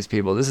to all these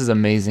people. This is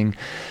amazing.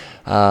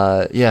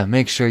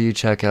 Make sure you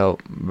check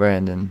out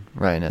Brandon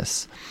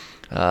Reines.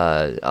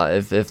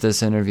 If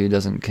this interview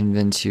doesn't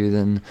convince you,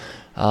 then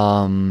get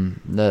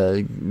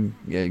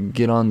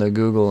on the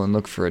Google and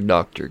look for a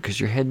doctor, because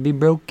your head be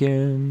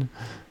broken.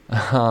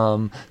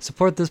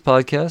 Support this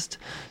podcast.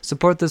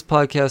 Support this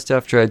podcast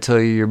after I tell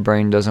you your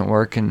brain doesn't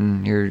work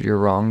and you're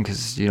wrong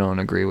because you don't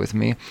agree with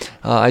me.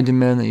 I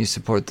demand that you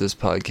support this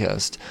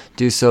podcast.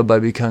 Do so by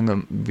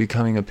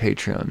becoming a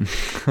patron.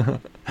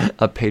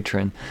 A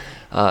patron.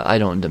 I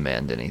don't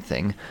demand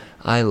anything.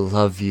 I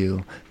love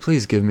you.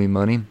 Please give me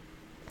money.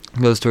 It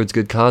goes towards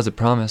good cause, I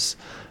promise.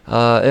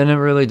 And it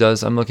really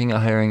does. I'm looking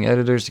at hiring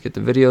editors to get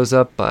the videos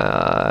up.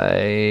 I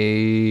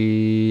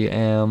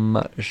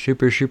am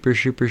super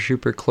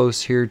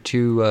close here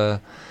to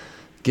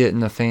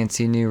getting a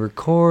fancy new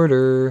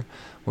recorder,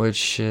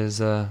 which is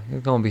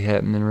going to be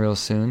happening real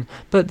soon.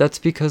 But that's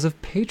because of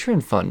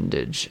patron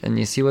fundage. And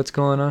you see what's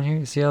going on here?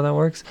 You see how that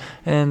works?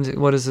 And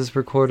what does this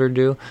recorder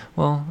do?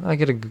 Well, I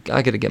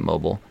gotta get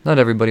mobile. Not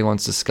everybody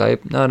wants to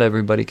Skype. Not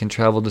everybody can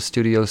travel to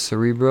Studio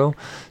Cerebro.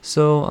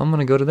 So I'm going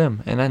to go to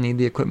them. And I need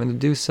the equipment to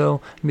do so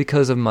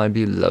because of my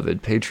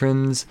beloved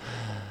patrons.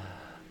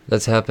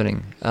 That's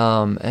happening.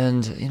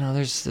 And,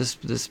 there's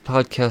this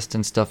podcast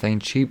and stuff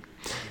ain't cheap.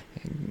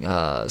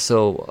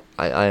 So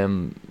I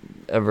am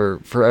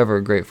forever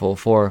grateful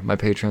for my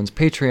patrons.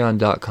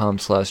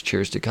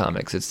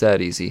 Patreon.com/cheers2comics. It's that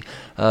easy.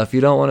 If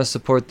you don't want to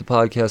support the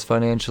podcast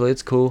financially,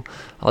 it's cool.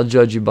 I'll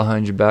judge you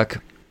behind your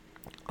back.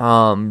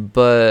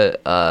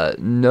 But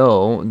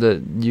know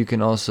that you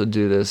can also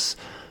do this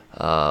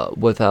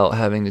without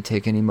having to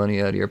take any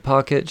money out of your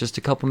pocket. Just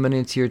a couple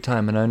minutes of your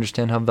time, and I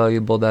understand how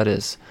valuable that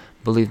is.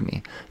 Believe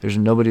me, there's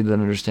nobody that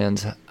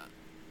understands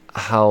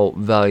how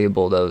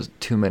valuable those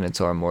 2 minutes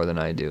are more than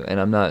I do. And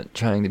I'm not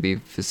trying to be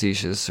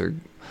facetious or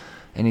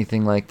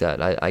anything like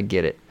that. I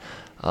get it.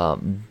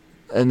 And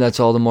that's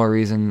all the more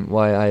reason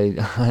why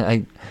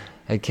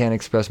I can't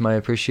express my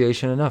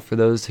appreciation enough for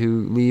those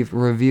who leave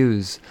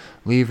reviews.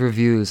 Leave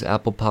reviews,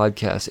 Apple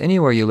Podcasts,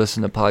 anywhere you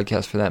listen to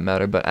podcasts for that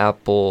matter, but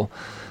Apple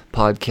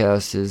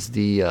Podcast is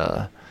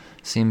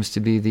seems to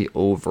be the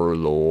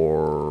overlord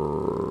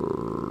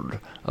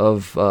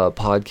of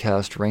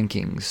podcast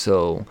rankings.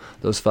 So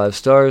those 5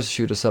 stars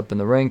shoot us up in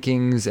the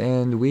rankings,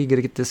 and we get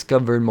to get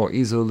discovered more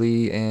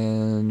easily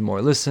and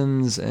more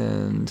listens,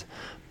 and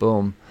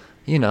boom.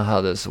 You know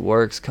how this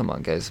works. Come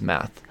on, guys,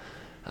 math.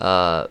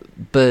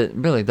 But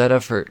really, that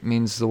effort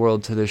means the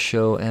world to this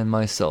show and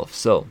myself.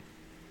 So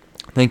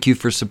thank you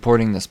for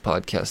supporting this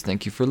podcast.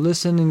 Thank you for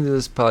listening to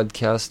this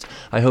podcast.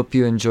 I hope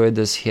you enjoyed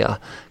this here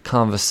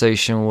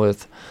conversation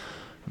with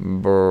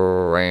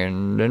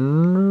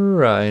Brandon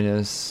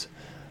Reines.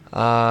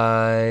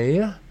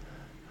 I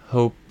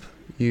hope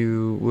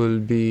you will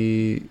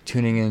be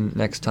tuning in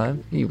next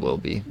time. You will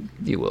be.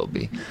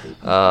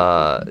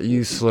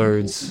 You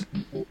slurs,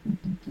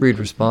 read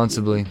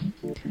responsibly.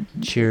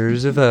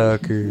 Cheers of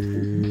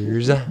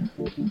hackers.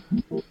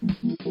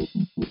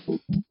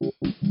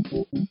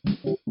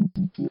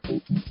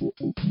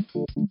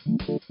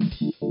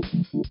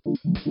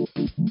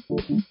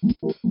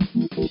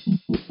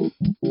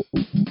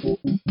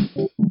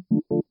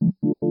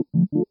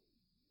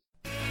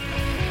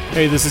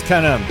 Hey, this is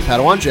Ken M.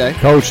 Padawan J.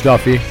 Coach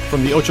Duffy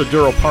from the Ocho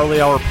Duro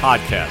Parlay Hour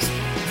podcast.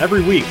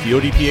 Every week, the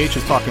ODPH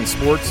is talking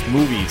sports,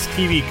 movies,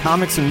 TV,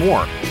 comics, and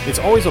more. It's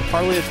always a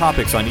parlay of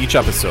topics on each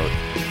episode.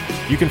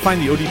 You can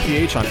find the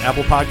ODPH on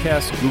Apple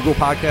Podcasts, Google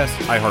Podcasts,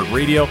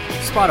 iHeartRadio,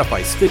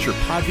 Spotify, Stitcher,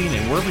 Podbean,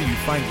 and wherever you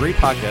find great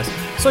podcasts,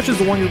 such as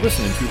the one you're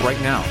listening to right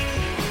now.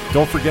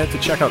 Don't forget to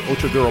check out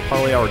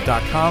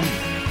OchoDuroParlayHour.com,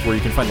 where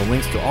you can find the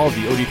links to all of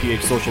the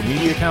ODPH social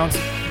media accounts,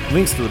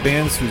 links to the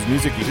bands whose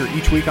music you hear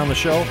each week on the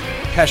show,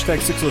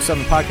 hashtag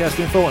 607 podcast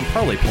info, and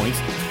parlay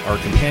points, our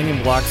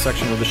companion blog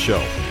section of the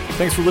show.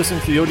 Thanks for listening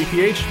to the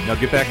ODPH. Now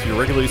get back to your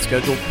regularly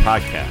scheduled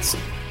podcast.